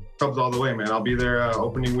 but Cubs all the way, man. I'll be there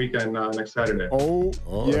opening weekend next Saturday. Oh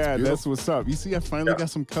yeah, that's what's up. You see, I finally got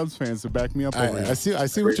some Cubs fans to back me up over here. I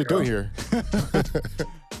see what you're doing here.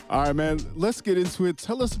 All right, man. Let's get into it.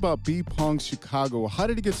 Tell us about B Pong Chicago. How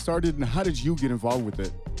did it get started, and how did you get involved with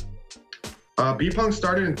it? B Pong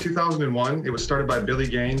started in 2001. It was started by Billy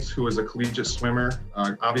Gaines, who was a collegiate swimmer.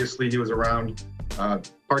 Obviously, he was around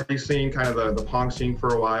party scene, kind of the pong scene for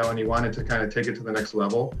a while, and he wanted to kind of take it to the next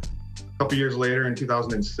level. A couple years later, in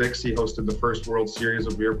 2006, he hosted the first World Series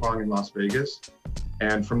of beer pong in Las Vegas.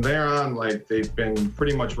 And from there on, they've been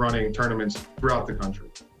pretty much running tournaments throughout the country.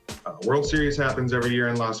 World Series happens every year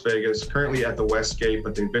in Las Vegas, currently at the Westgate,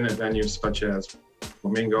 but they've been at venues such as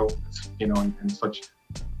Flamingo, and such.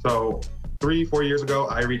 So 3-4 years ago,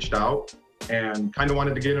 I reached out and kind of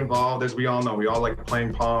wanted to get involved. As we all know, we all like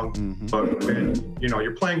playing pong, but when,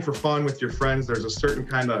 you're playing for fun with your friends, there's a certain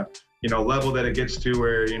kind of level that it gets to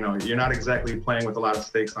where, you're not exactly playing with a lot of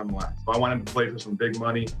stakes on the line. So I wanted to play for some big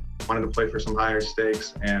money, wanted to play for some higher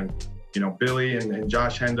stakes. And, Billy and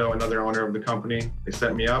Josh Hendo, another owner of the company, they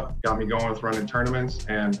set me up, got me going with running tournaments.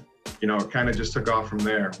 And, it kind of just took off from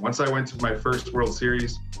there. Once I went to my first World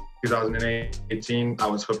Series, 2018, I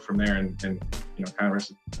was hooked from there and kind of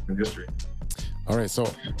rest in history. All right. So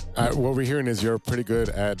what we're hearing is you're pretty good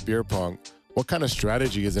at beer pong. What kind of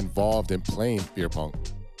strategy is involved in playing beer pong?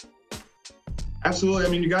 Absolutely. I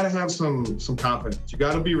mean, you got to have some confidence. You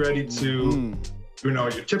got to be ready to, your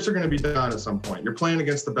chips are going to be down at some point. You're playing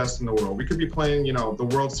against the best in the world. We could be playing, the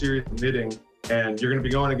World Series of knitting, and you're going to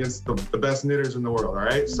be going against the best knitters in the world. All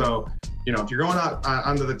right. So, if you're going out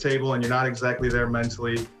onto the table and you're not exactly there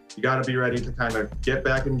mentally, you got to be ready to kind of get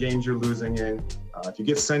back in games you're losing in. If you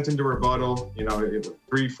get sent into rebuttal,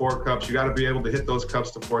 3-4 cups, you got to be able to hit those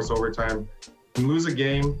cups to force overtime. You can lose a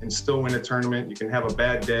game and still win a tournament. You can have a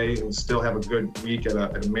bad day and still have a good week at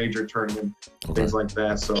a major tournament, things like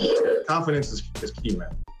that. So confidence is key,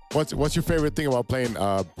 man. What's your favorite thing about playing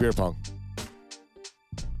beer pong?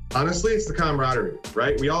 Honestly, it's the camaraderie,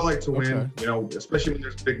 right? We all like to win, especially when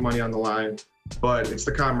there's big money on the line. But it's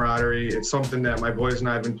the camaraderie. It's something that my boys and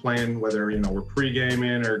I have been playing, whether, we're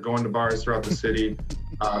pre-gaming or going to bars throughout the city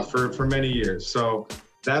for many years. So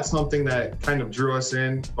that's something that kind of drew us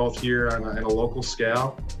in, both here on a local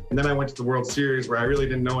scale. And then I went to the World Series where I really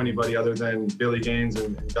didn't know anybody other than Billy Gaines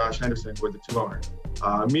and Josh Henderson, who were the two owners.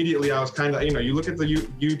 Immediately, I was kind of, you look at the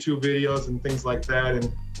YouTube videos and things like that,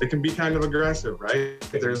 and they can be kind of aggressive, right?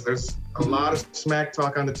 There's a lot of smack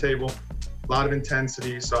talk on the table, a lot of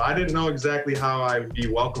intensity. So I didn't know exactly how I would be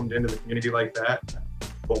welcomed into the community like that.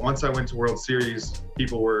 But once I went to World Series,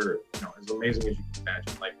 people were, as amazing as you can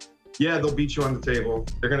imagine. Like, yeah, they'll beat you on the table.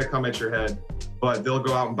 They're going to come at your head, but they'll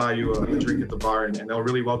go out and buy you a drink at the bar, and they'll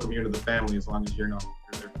really welcome you into the family as long as you're there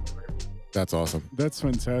for the player. That's awesome. That's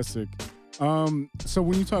fantastic. So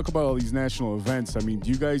when you talk about all these national events, I mean, do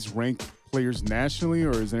you guys rank players nationally,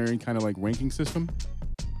 or is there any kind of like ranking system?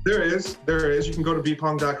 There is. You can go to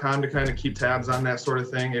bpong.com to kind of keep tabs on that sort of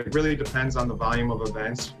thing. It really depends on the volume of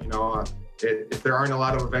events. If there aren't a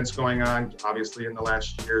lot of events going on, obviously in the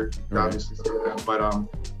last year, you can obviously see that. But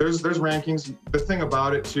there's rankings. The thing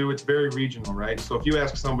about it too, it's very regional, right? So if you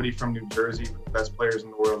ask somebody from New Jersey who the best players in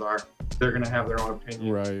the world are, they're going to have their own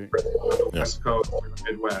opinion. Right. For the West Coast or the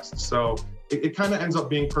Midwest. So it kind of ends up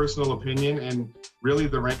being personal opinion, and really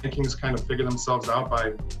the rankings kind of figure themselves out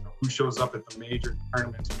by who shows up at the major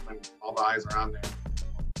tournaments when all the eyes are on there.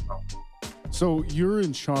 So you're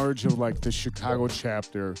in charge of like the Chicago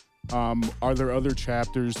chapter. Are there other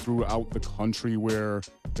chapters throughout the country where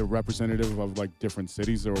they're representative of like different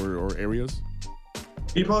cities or areas?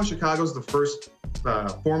 Bpong Chicago is the first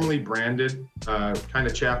formally branded kind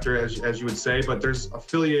of chapter, as you would say, but there's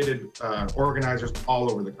affiliated organizers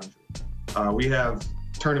all over the country. We have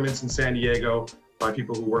tournaments in San Diego by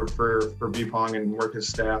people who work for Bpong and work as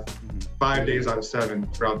staff 5 days out of 7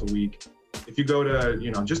 throughout the week. If you go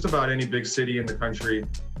to just about any big city in the country,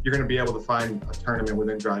 you're going to be able to find a tournament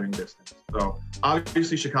within driving distance. So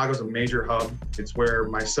obviously Chicago's a major hub. It's where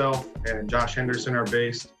myself and Josh Henderson are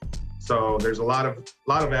based. So there's a lot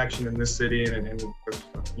of action in this city and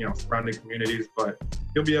surrounding communities, but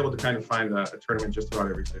you'll be able to kind of find a tournament just about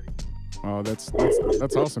every city. Oh, that's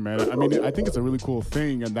awesome, man. I mean, I think it's a really cool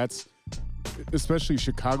thing, and that's especially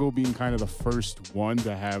Chicago being kind of the first one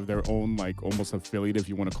to have their own like almost affiliate, if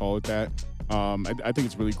you want to call it that. I think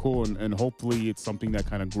it's really cool, and hopefully it's something that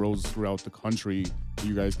kind of grows throughout the country.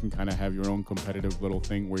 You guys can kind of have your own competitive little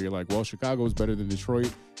thing where you're like, well, Chicago is better than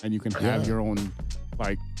Detroit, and you can have your own,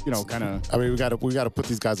 like, kind of. I mean, we got to put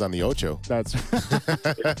these guys on the Ocho. That's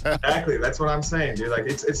exactly. That's what I'm saying, dude. Like,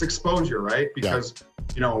 it's exposure, right? Because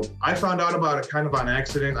I found out about it kind of on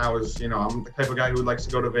accident. I was, I'm the type of guy who likes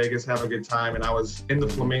to go to Vegas, have a good time, and I was in the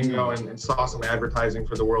Flamingo and saw some advertising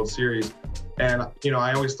for the World Series, and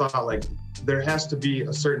I always thought like, there has to be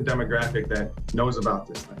a certain demographic that knows about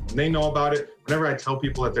this thing. When they know about it, whenever I tell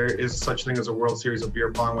people that there is such thing as a World Series of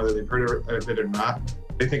beer pong, whether they've heard of it or not,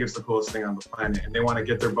 they think it's the coolest thing on the planet. And they want to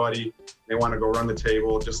get their buddy, they want to go run the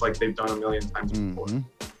table just like they've done a million times before.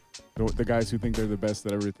 The guys who think they're the best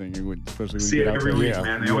at everything, especially when see you it get every out there. week,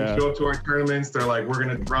 man. They always show up to our tournaments. They're like, we're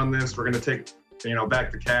going to run this. We're going to take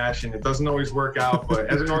back the cash, and it doesn't always work out. But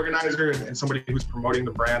as an organizer and somebody who's promoting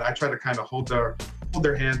the brand, I try to kind of hold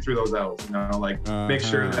their hand through those L's, make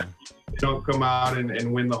sure that they don't come out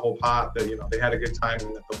and win the whole pot, that, they had a good time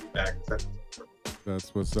and that they'll be back.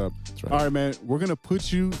 That's what's up. That's right. All right, man, we're going to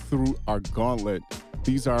put you through our gauntlet.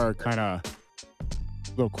 These are kind of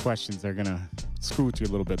little questions. They're going to screw with you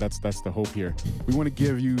a little bit. That's the hope here. We want to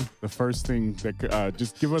give you the first thing that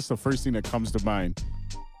just give us the first thing that comes to mind.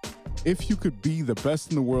 If you could be the best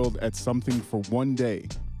in the world at something for one day,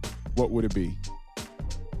 what would it be?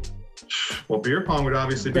 Well, beer pong would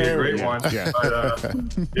obviously be a great one. Yeah. But,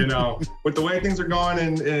 you know, with the way things are going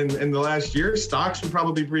in the last year, stocks would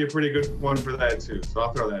probably be a pretty good one for that too. So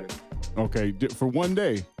I'll throw that in. Okay, for one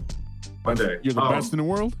day. One day. You're the best in the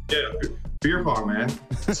world? Yeah, beer pong, man.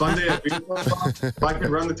 Sunday at beer pong. If I could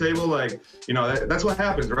run the table, like, you know, that's what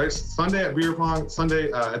happens, right? Sunday at beer pong,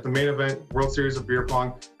 Sunday at the main event, World Series of Beer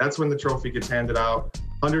Pong, that's when the trophy gets handed out.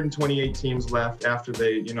 128 teams left after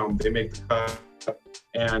they make the cut.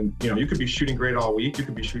 And, you know, you could be shooting great all week. You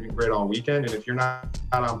could be shooting great all weekend. And if you're not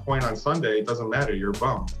on point on Sunday, it doesn't matter. You're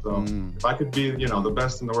bummed. So if I could be, you know, the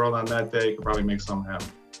best in the world on that day, could probably make something happen.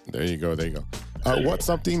 There you go. There you go. What's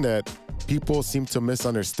something that people seem to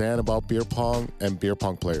misunderstand about beer pong and beer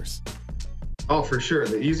pong players? Oh, for sure.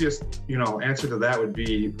 The easiest, you know, answer to that would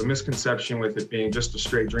be the misconception with it being just a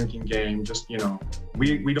straight drinking game. Just, you know,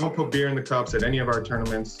 we don't put beer in the cups at any of our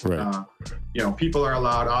tournaments. Right. You know, people are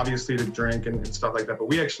allowed obviously to drink and stuff like that, but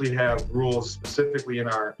we actually have rules specifically in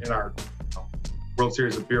our World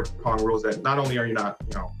Series of Beer Pong rules that not only are you not,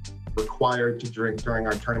 you know, required to drink during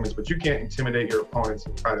our tournaments, but you can't intimidate your opponents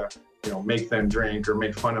and try to, you know, make them drink or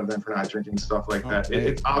make fun of them for not drinking, stuff like that.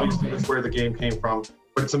 It's obviously that's where the game came from,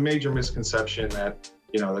 but it's a major misconception that,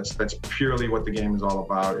 you know, that's purely what the game is all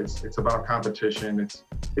about. It's about competition.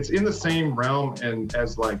 It's in the same realm and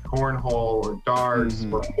as like cornhole or darts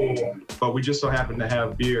or pool, but we just so happen to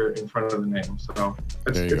have beer in front of the name. So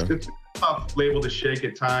it's a tough label to shake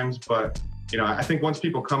at times, but you know, I think once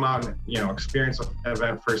people come out and, you know, experience an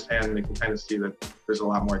event firsthand, they can kind of see that there's a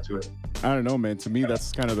lot more to it. I don't know, man. To me,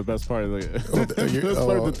 that's kind of the best part of the, best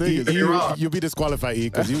part of the thing. You'll be disqualified, E,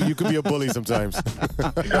 because you could be a bully sometimes.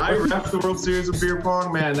 I ref the World Series of Beer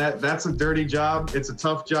Pong, man. That's a dirty job. It's a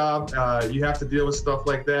tough job. You have to deal with stuff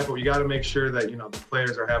like that, but you got to make sure that, you know, the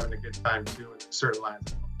players are having a good time too, and certain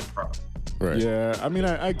lines across. Right. Yeah, I mean,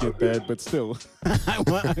 I get that, but still. I'm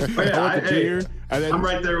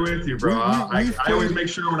right there with you, bro. I always make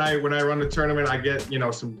sure when I run the tournament, I get, you know,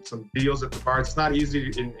 some deals at the bar. It's not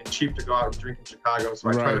easy and cheap to go out and drink in Chicago, so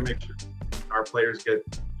I try to make sure our players get,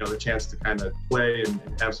 you know, the chance to kind of play and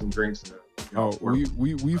have some drinks.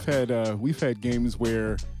 We've had games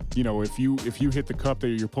where, you know, if you hit the cup that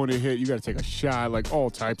your opponent hit, you got to take a shot, like all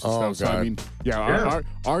types of stuff. God. So I mean,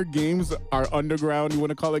 our games, our underground, you want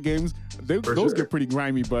to call it games, those get pretty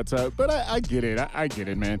grimy. But I get it. I get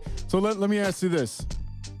it, man. So let me ask you this: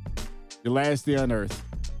 your last day on Earth,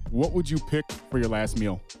 what would you pick for your last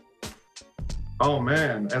meal? Oh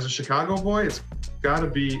man, as a Chicago boy, it's got to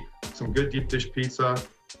be some good deep dish pizza.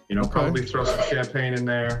 You know, probably throw some champagne in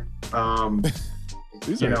there.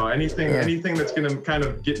 You know, anything that's gonna kind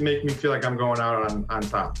of make me feel like I'm going out on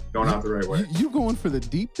top, going out the right way. You going for the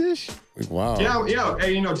deep dish? Wow. Yeah.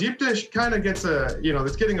 Hey, you know, deep dish kind of gets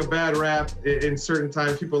it's getting a bad rap in certain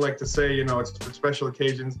times. People like to say, you know, it's for special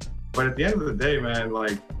occasions, but at the end of the day, man,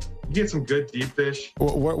 like you get some good deep dish.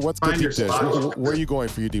 What's good deep dish? Where are you going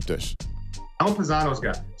for your deep dish? El Pisano's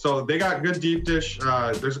guy. So they got good deep dish.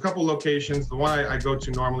 There's a couple locations. The one I go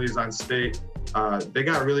to normally is on State. They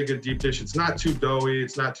got really good deep dish. It's not too doughy.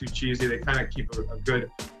 It's not too cheesy. They kind of keep a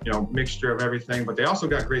good, you know, mixture of everything. But they also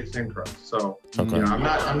got great thin crust. So you know,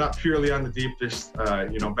 I'm not purely on the deep dish,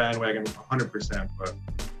 you know, bandwagon 100%, but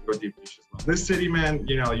go deep dish as well. This city, man,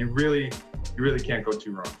 you know, you really can't go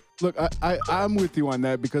too wrong. Look, I'm with you on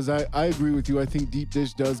that because I agree with you. I think deep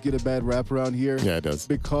dish does get a bad rap around here. Yeah, it does.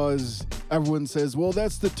 Because everyone says, well,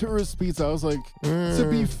 that's the tourist pizza. I was like, to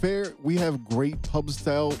be fair, we have great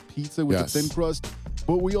pub-style pizza with a thin crust,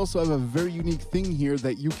 but we also have a very unique thing here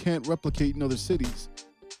that you can't replicate in other cities.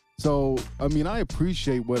 So, I mean, I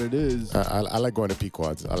appreciate what it is. I like going to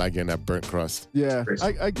Pequod's. I like getting that burnt crust. Yeah,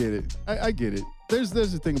 I get it. I get it. There's the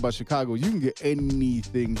thing about Chicago. You can get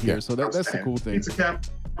anything here, so that's the cool thing. It's a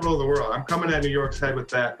capital of the world. I'm coming at New York's head with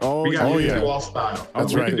that. We do all style.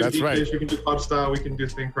 That's right. That's right. We can do pub style. We can do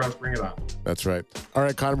thin crust. Bring it on. That's right. All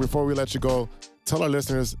right, Connor, before we let you go, tell our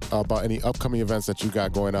listeners about any upcoming events that you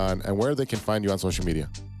got going on and where they can find you on social media.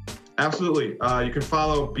 Absolutely. You can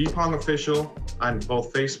follow BPong Official on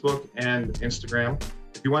both Facebook and Instagram.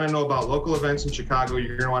 If you want to know about local events in Chicago,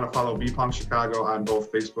 you're going to want to follow BPong Chicago on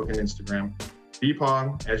both Facebook and Instagram.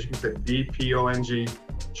 BPong, as you can say, BPONG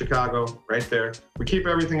Chicago, right there. We keep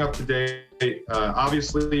everything up to date.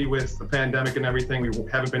 Obviously, with the pandemic and everything, we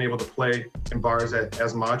haven't been able to play in bars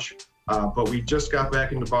as much, but we just got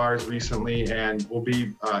back into bars recently, and we'll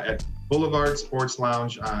be at Boulevard Sports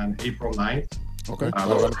Lounge on April 9th.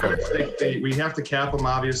 Okay. We have to cap them,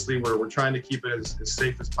 obviously. We're trying to keep it as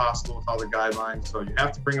safe as possible with all the guidelines. So you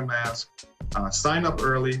have to bring a mask. Sign up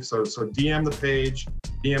early. So DM the page,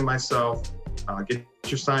 DM myself. Get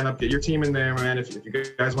your sign up, get your team in there, man. If you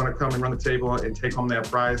guys want to come and run the table and take home that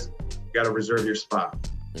prize, you got to reserve your spot.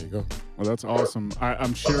 There you go. Well, that's awesome.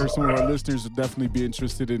 I'm sure some of our listeners would definitely be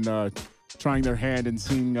interested in trying their hand and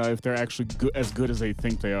seeing if they're actually as good as they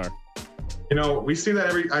think they are. You know, we see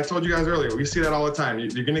that I told you guys earlier, we see that all the time.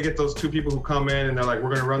 You're going to get those two people who come in and they're like, we're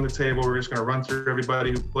going to run the table. We're just going to run through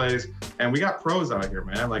everybody who plays. And we got pros out here,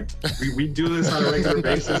 man. Like, we do this on a regular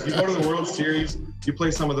basis. You go to the World Series, you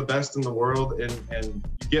play some of the best in the world, and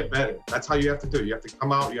you get better. That's how you have to do it. You have to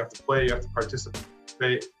come out, you have to play, you have to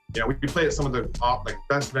participate. You know, we played at some of the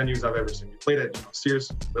best venues I've ever seen. We played at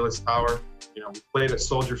Sears Willis Tower. You know, we played at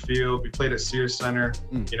Soldier Field. We played at Sears Center.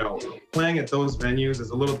 You know, playing at those venues is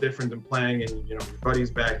a little different than playing in, your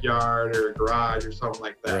buddy's backyard or a garage or something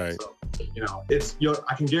like that. Right. So,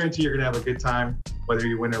 I can guarantee you're going to have a good time, whether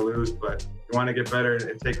you win or lose, but you want to get better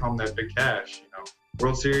and take home that big cash.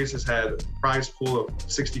 World Series has had a prize pool of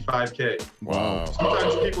 $65K. Wow.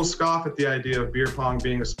 Sometimes people scoff at the idea of beer pong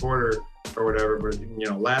being a sport or whatever, but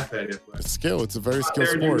laugh at it. But It's skill. It's a very skilled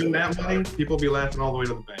there, you sport. win that money, people be laughing all the way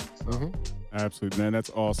to the bank. So. Absolutely, man. That's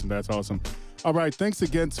awesome. That's awesome. All right. Thanks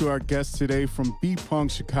again to our guest today from B-Pong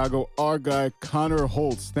Chicago, our guy, Connor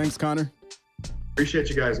Holtz. Thanks, Connor. Appreciate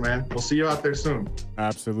you guys, man. We'll see you out there soon.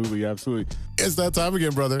 Absolutely. Absolutely. It's that time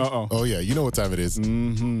again, brother. Uh-oh. Oh, yeah. You know what time it is.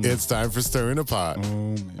 Mm-hmm. It's time for Stirring the Pot. Oh,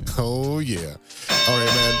 man. Oh, yeah. All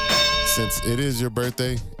right, man. Since it is your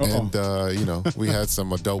birthday and, we had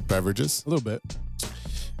some adult beverages, A little bit.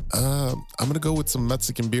 I'm going to go with some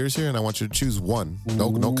Mexican beers here, and I want you to choose one.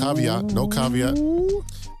 No caveat. No caveat.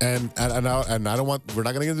 And I don't want, we're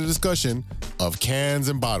not going to get into the discussion of cans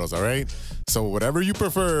and bottles, all right? So whatever you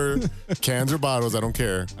prefer, cans or bottles, I don't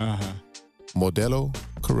care. Uh-huh. Modelo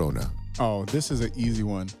Corona. Oh, this is an easy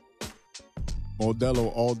one.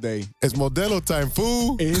 Modelo all day. It's Modelo time,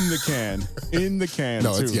 fool. In the can. In the can,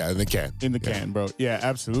 No, too. it's, in the can. In the can, bro. Yeah,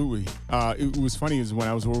 absolutely. It was funny is when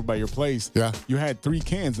I was over by your place, you had 3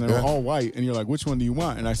 cans and they were all white. And you're like, which one do you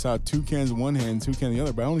want? And I saw 2 cans in one hand, 2 cans in the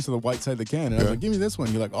other, but I only saw the white side of the can. And I was like, give me this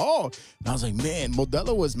one. You're like, oh. And I was like, man,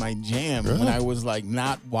 Modelo was my jam when I was like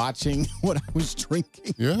not watching what I was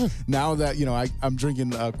drinking. Yeah. Now that, I'm drinking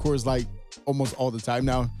Coors Light almost all the time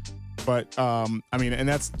now. But, and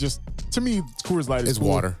that's just, to me, Coors Light is It's cool.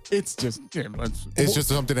 water. It's just, It's just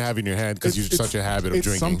something to have in your hand because you're such a habit of it's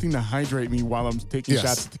drinking. something to hydrate me while I'm taking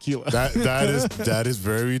shots of tequila. That is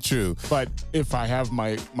very true. But if I have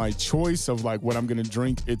my choice of like what I'm gonna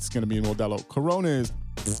drink, it's gonna be Modelo. Corona is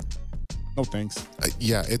no thanks.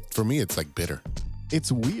 For me, it's like bitter.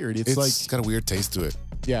 It's weird. It's like got a weird taste to it.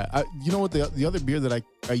 Yeah, you know what? The other beer that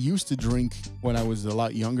I used to drink when I was a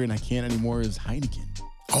lot younger and I can't anymore is Heineken.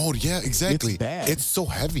 Oh yeah, exactly. It's bad. It's so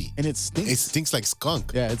heavy and it stinks. It stinks like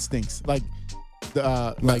skunk. Yeah, it stinks. Like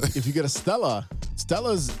if you get a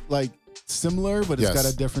Stella's like similar, but it's got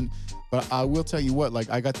a different. But I will tell you what, like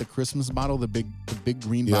I got the Christmas bottle, the big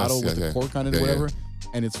green bottle with the cork on it or whatever.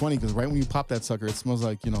 And it's funny because right when you pop that sucker, it smells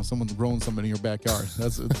like someone's growing something in your backyard.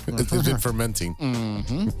 It's been fermenting.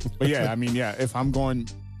 Mm-hmm. But if I'm going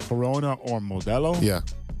Corona or Modelo,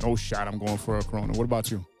 no shot. I'm going for a Corona. What about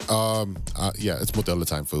you? It's Modelo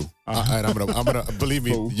time, fool. And I'm gonna believe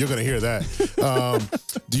me, you're gonna hear that.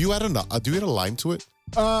 Do you add a lime to it?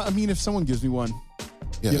 If someone gives me one,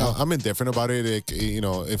 I'm indifferent about it.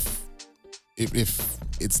 If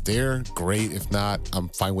it's there, great. If not, I'm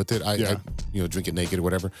fine with it. I drink it naked or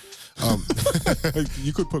whatever.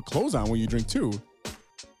 You could put clothes on when you drink too.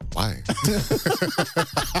 Why?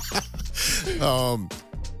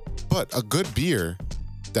 But a good beer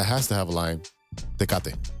that has to have a lime,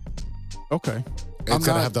 Tecate. Okay. It's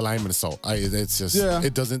gotta have the lime and the salt. It's just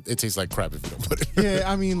it tastes like crap if you don't put it. Yeah,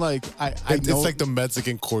 I mean, like it's like the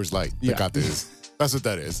Mexican Coors Light. Tecate is. That's what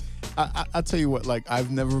that is. I'll tell you what, like I've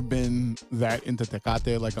never been that into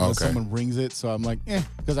Tecate, like unless someone brings it. So I'm like,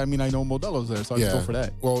 because I know Modelo's there, so I just go for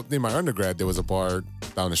that. Well, in my undergrad, there was a bar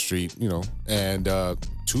down the street, and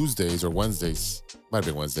Tuesdays or Wednesdays, might have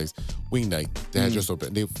been Wednesdays, wing night. They had just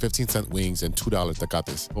opened. They 15-cent wings and $2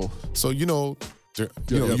 Tecates. Oh. So you're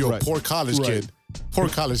a poor college kid. Poor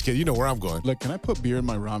college kid. You know where I'm going. Like, can I put beer in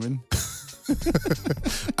my ramen?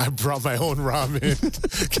 I brought my own ramen.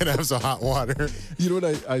 Can I have some hot water? You know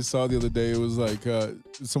what I saw the other day? It was like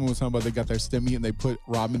someone was talking about they got their stimmy and they put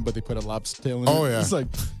ramen, but they put a lobster tail in it. Oh, yeah. It's like,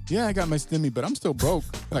 I got my stimmy, but I'm still broke.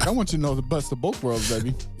 Like, I want you to know the best of both worlds,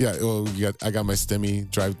 baby. Yeah, well, I got my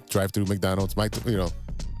stimmy, drive through McDonald's.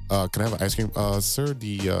 Can I have an ice cream? Sir,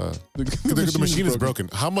 the machine is broken.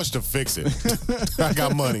 How much to fix it? I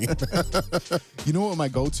got money. You know what my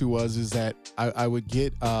go-to was is that I would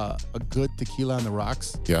get a good tequila on the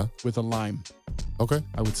rocks with a lime. Okay.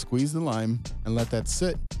 I would squeeze the lime and let that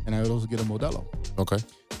sit, and I would also get a Modelo. Okay.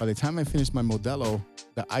 By the time I finished my Modelo,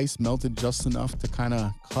 the ice melted just enough to kind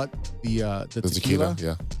of cut the tequila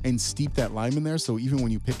and steep that lime in there. So even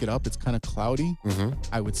when you pick it up, it's kind of cloudy. Mm-hmm.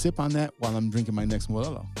 I would sip on that while I'm drinking my next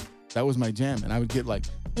Modelo. That was my jam, and I would get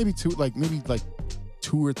maybe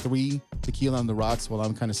two or three tequila on the rocks while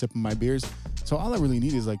I'm kind of sipping my beers. So all I really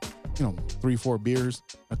need is 3-4 beers,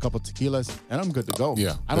 a couple tequilas, and I'm good to go.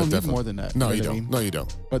 I don't need more than that. No, you don't. No, you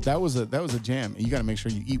don't. But that was a jam, and you got to make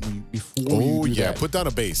sure you eat before you do that. Put down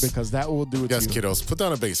a base because that will do it. Yes, to you. kiddos, put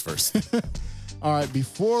down a base first. All right,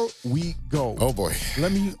 before we go, oh boy,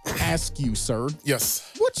 let me ask you, sir.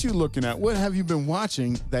 Yes. What you looking at? What have you been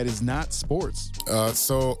watching that is not sports?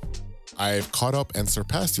 So I've caught up and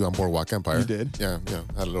surpassed you on Boardwalk Empire. You did? Yeah,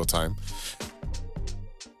 had a little time.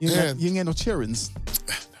 You ain't got no cheerings.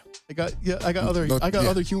 I got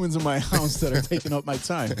other humans in my house that are taking up my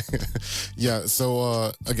time. Yeah,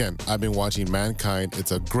 so again, I've been watching Mankind.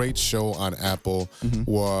 It's a great show on Apple.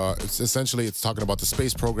 Where it's talking about the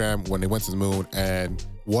space program when they went to the moon and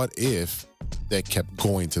what if they kept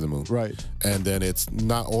going to the moon. Right. And then it's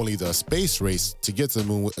not only the space race to get to the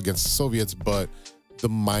moon against the Soviets, but the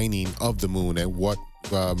mining of the moon and what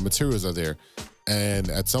materials are there. And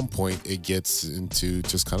at some point, it gets into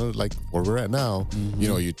just kind of like where we're at now.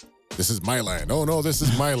 This is my land. Oh no, this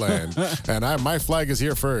is my land, and my flag is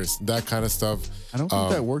here first. That kind of stuff. I don't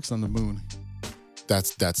think that works on the moon.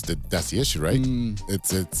 That's the issue, right?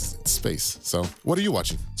 It's space. So, what are you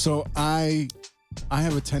watching? So I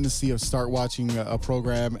have a tendency of start watching a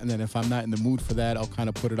program, and then if I'm not in the mood for that, I'll kind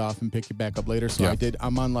of put it off and pick it back up later. So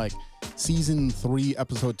I'm on season 3,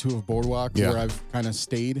 episode 2 of Boardwalk, where I've kind of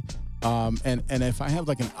stayed. And if I have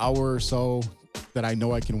an hour or so that I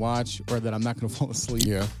know I can watch or that I'm not going to fall asleep,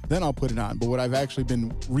 then I'll put it on. But what I've actually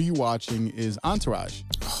been rewatching is Entourage.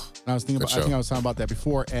 And I was thinking I think I was talking about that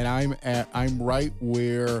before, and I'm right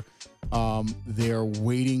where they're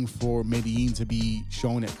waiting for Medellin to be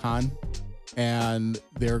shown at Cannes, and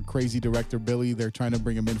their crazy director Billy, they're trying to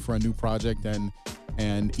bring him in for a new project, and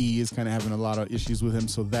E is kind of having a lot of issues with him.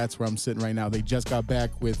 So that's where I'm sitting right now. They just got back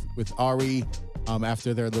with Ari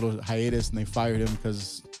after their little hiatus, and they fired him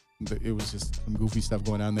because it was just some goofy stuff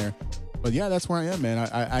going on there. But yeah, that's where I am, man.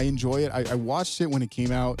 I enjoy it. I watched it when it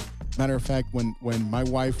came out. Matter of fact, when my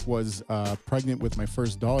wife was pregnant with my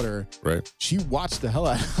first daughter, right, she watched the hell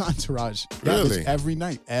out of Entourage. Really? Every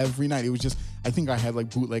night. It was just, I think I had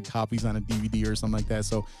bootleg copies on a DVD or something like that.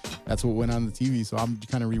 So that's what went on the TV. So I'm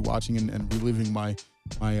kind of rewatching and reliving my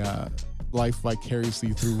life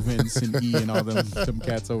vicariously through Vince and E and all them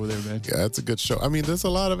cats over there, man. Yeah, it's a good show. I mean, there's a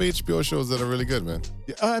lot of HBO shows that are really good, man.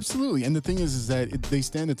 Yeah, absolutely. And the thing is that they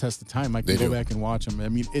stand the test of time. I can go back and watch them. I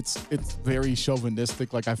mean, it's very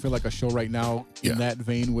chauvinistic. I feel like a show right now in that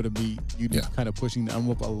vein would be kind of pushing the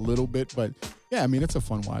envelope a little bit. But yeah, I mean, it's a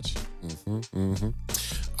fun watch.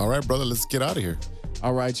 All right, brother, let's get out of here.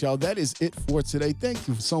 All right, y'all, that is it for today. Thank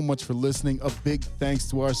you so much for listening. A big thanks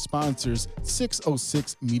to our sponsors,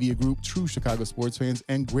 606 Media Group, True Chicago Sports Fans,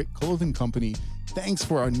 and Grit Clothing Company. Thanks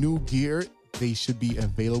for our new gear. They should be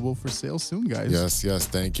available for sale soon, guys. Yes.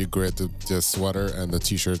 Thank you, Grit. The sweater and the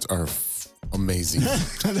T-shirts are amazing.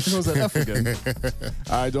 There goes that F again.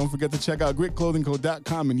 All right, don't forget to check out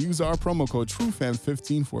gritclothingco.com and use our promo code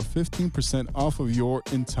TrueFan15 for 15% off of your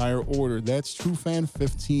entire order. That's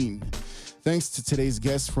TrueFan15. Thanks to today's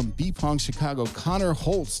guest from B-Pong Chicago, Connor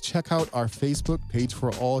Holtz. Check out our Facebook page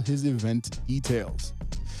for all his event details.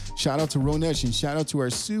 Shout out to Ronesh and shout out to our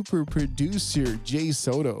super producer, Jay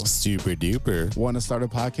Soto. Super duper. Want to start a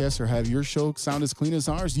podcast or have your show sound as clean as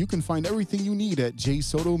ours? You can find everything you need at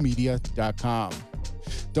jsotomedia.com.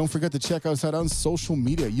 Don't forget to check us out on social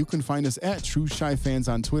media. You can find us at True Chi Fans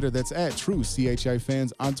on Twitter. That's at True CHI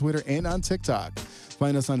Fans on Twitter and on TikTok.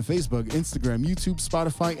 Find us on Facebook, Instagram, YouTube,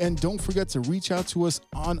 Spotify, and don't forget to reach out to us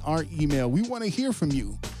on our email. We want to hear from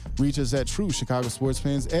you. Reach us at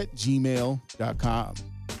truechicagosportsfans@gmail.com.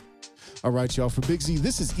 All right, y'all. For Big Z,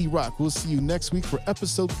 this is E-Rock. We'll see you next week for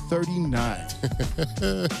episode 39.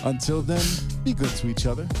 Until then, be good to each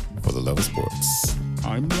other. For the love of sports.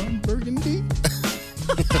 I'm Ron Burgundy.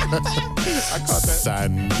 I caught that.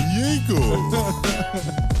 San Diego.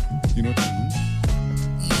 You know what that means?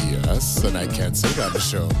 Yes, and I can't say that on the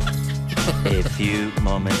show. A few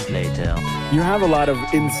moments later. You have a lot of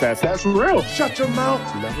incest. That's real. Shut your mouth.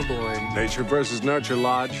 Never boy. Nature versus nurture,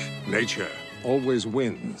 Lodge. Nature always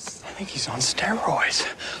wins. I think he's on steroids.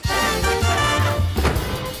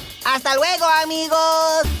 Hasta luego,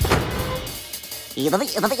 amigos.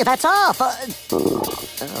 That's all.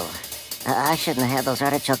 I shouldn't have had those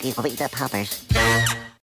artichoke poppers.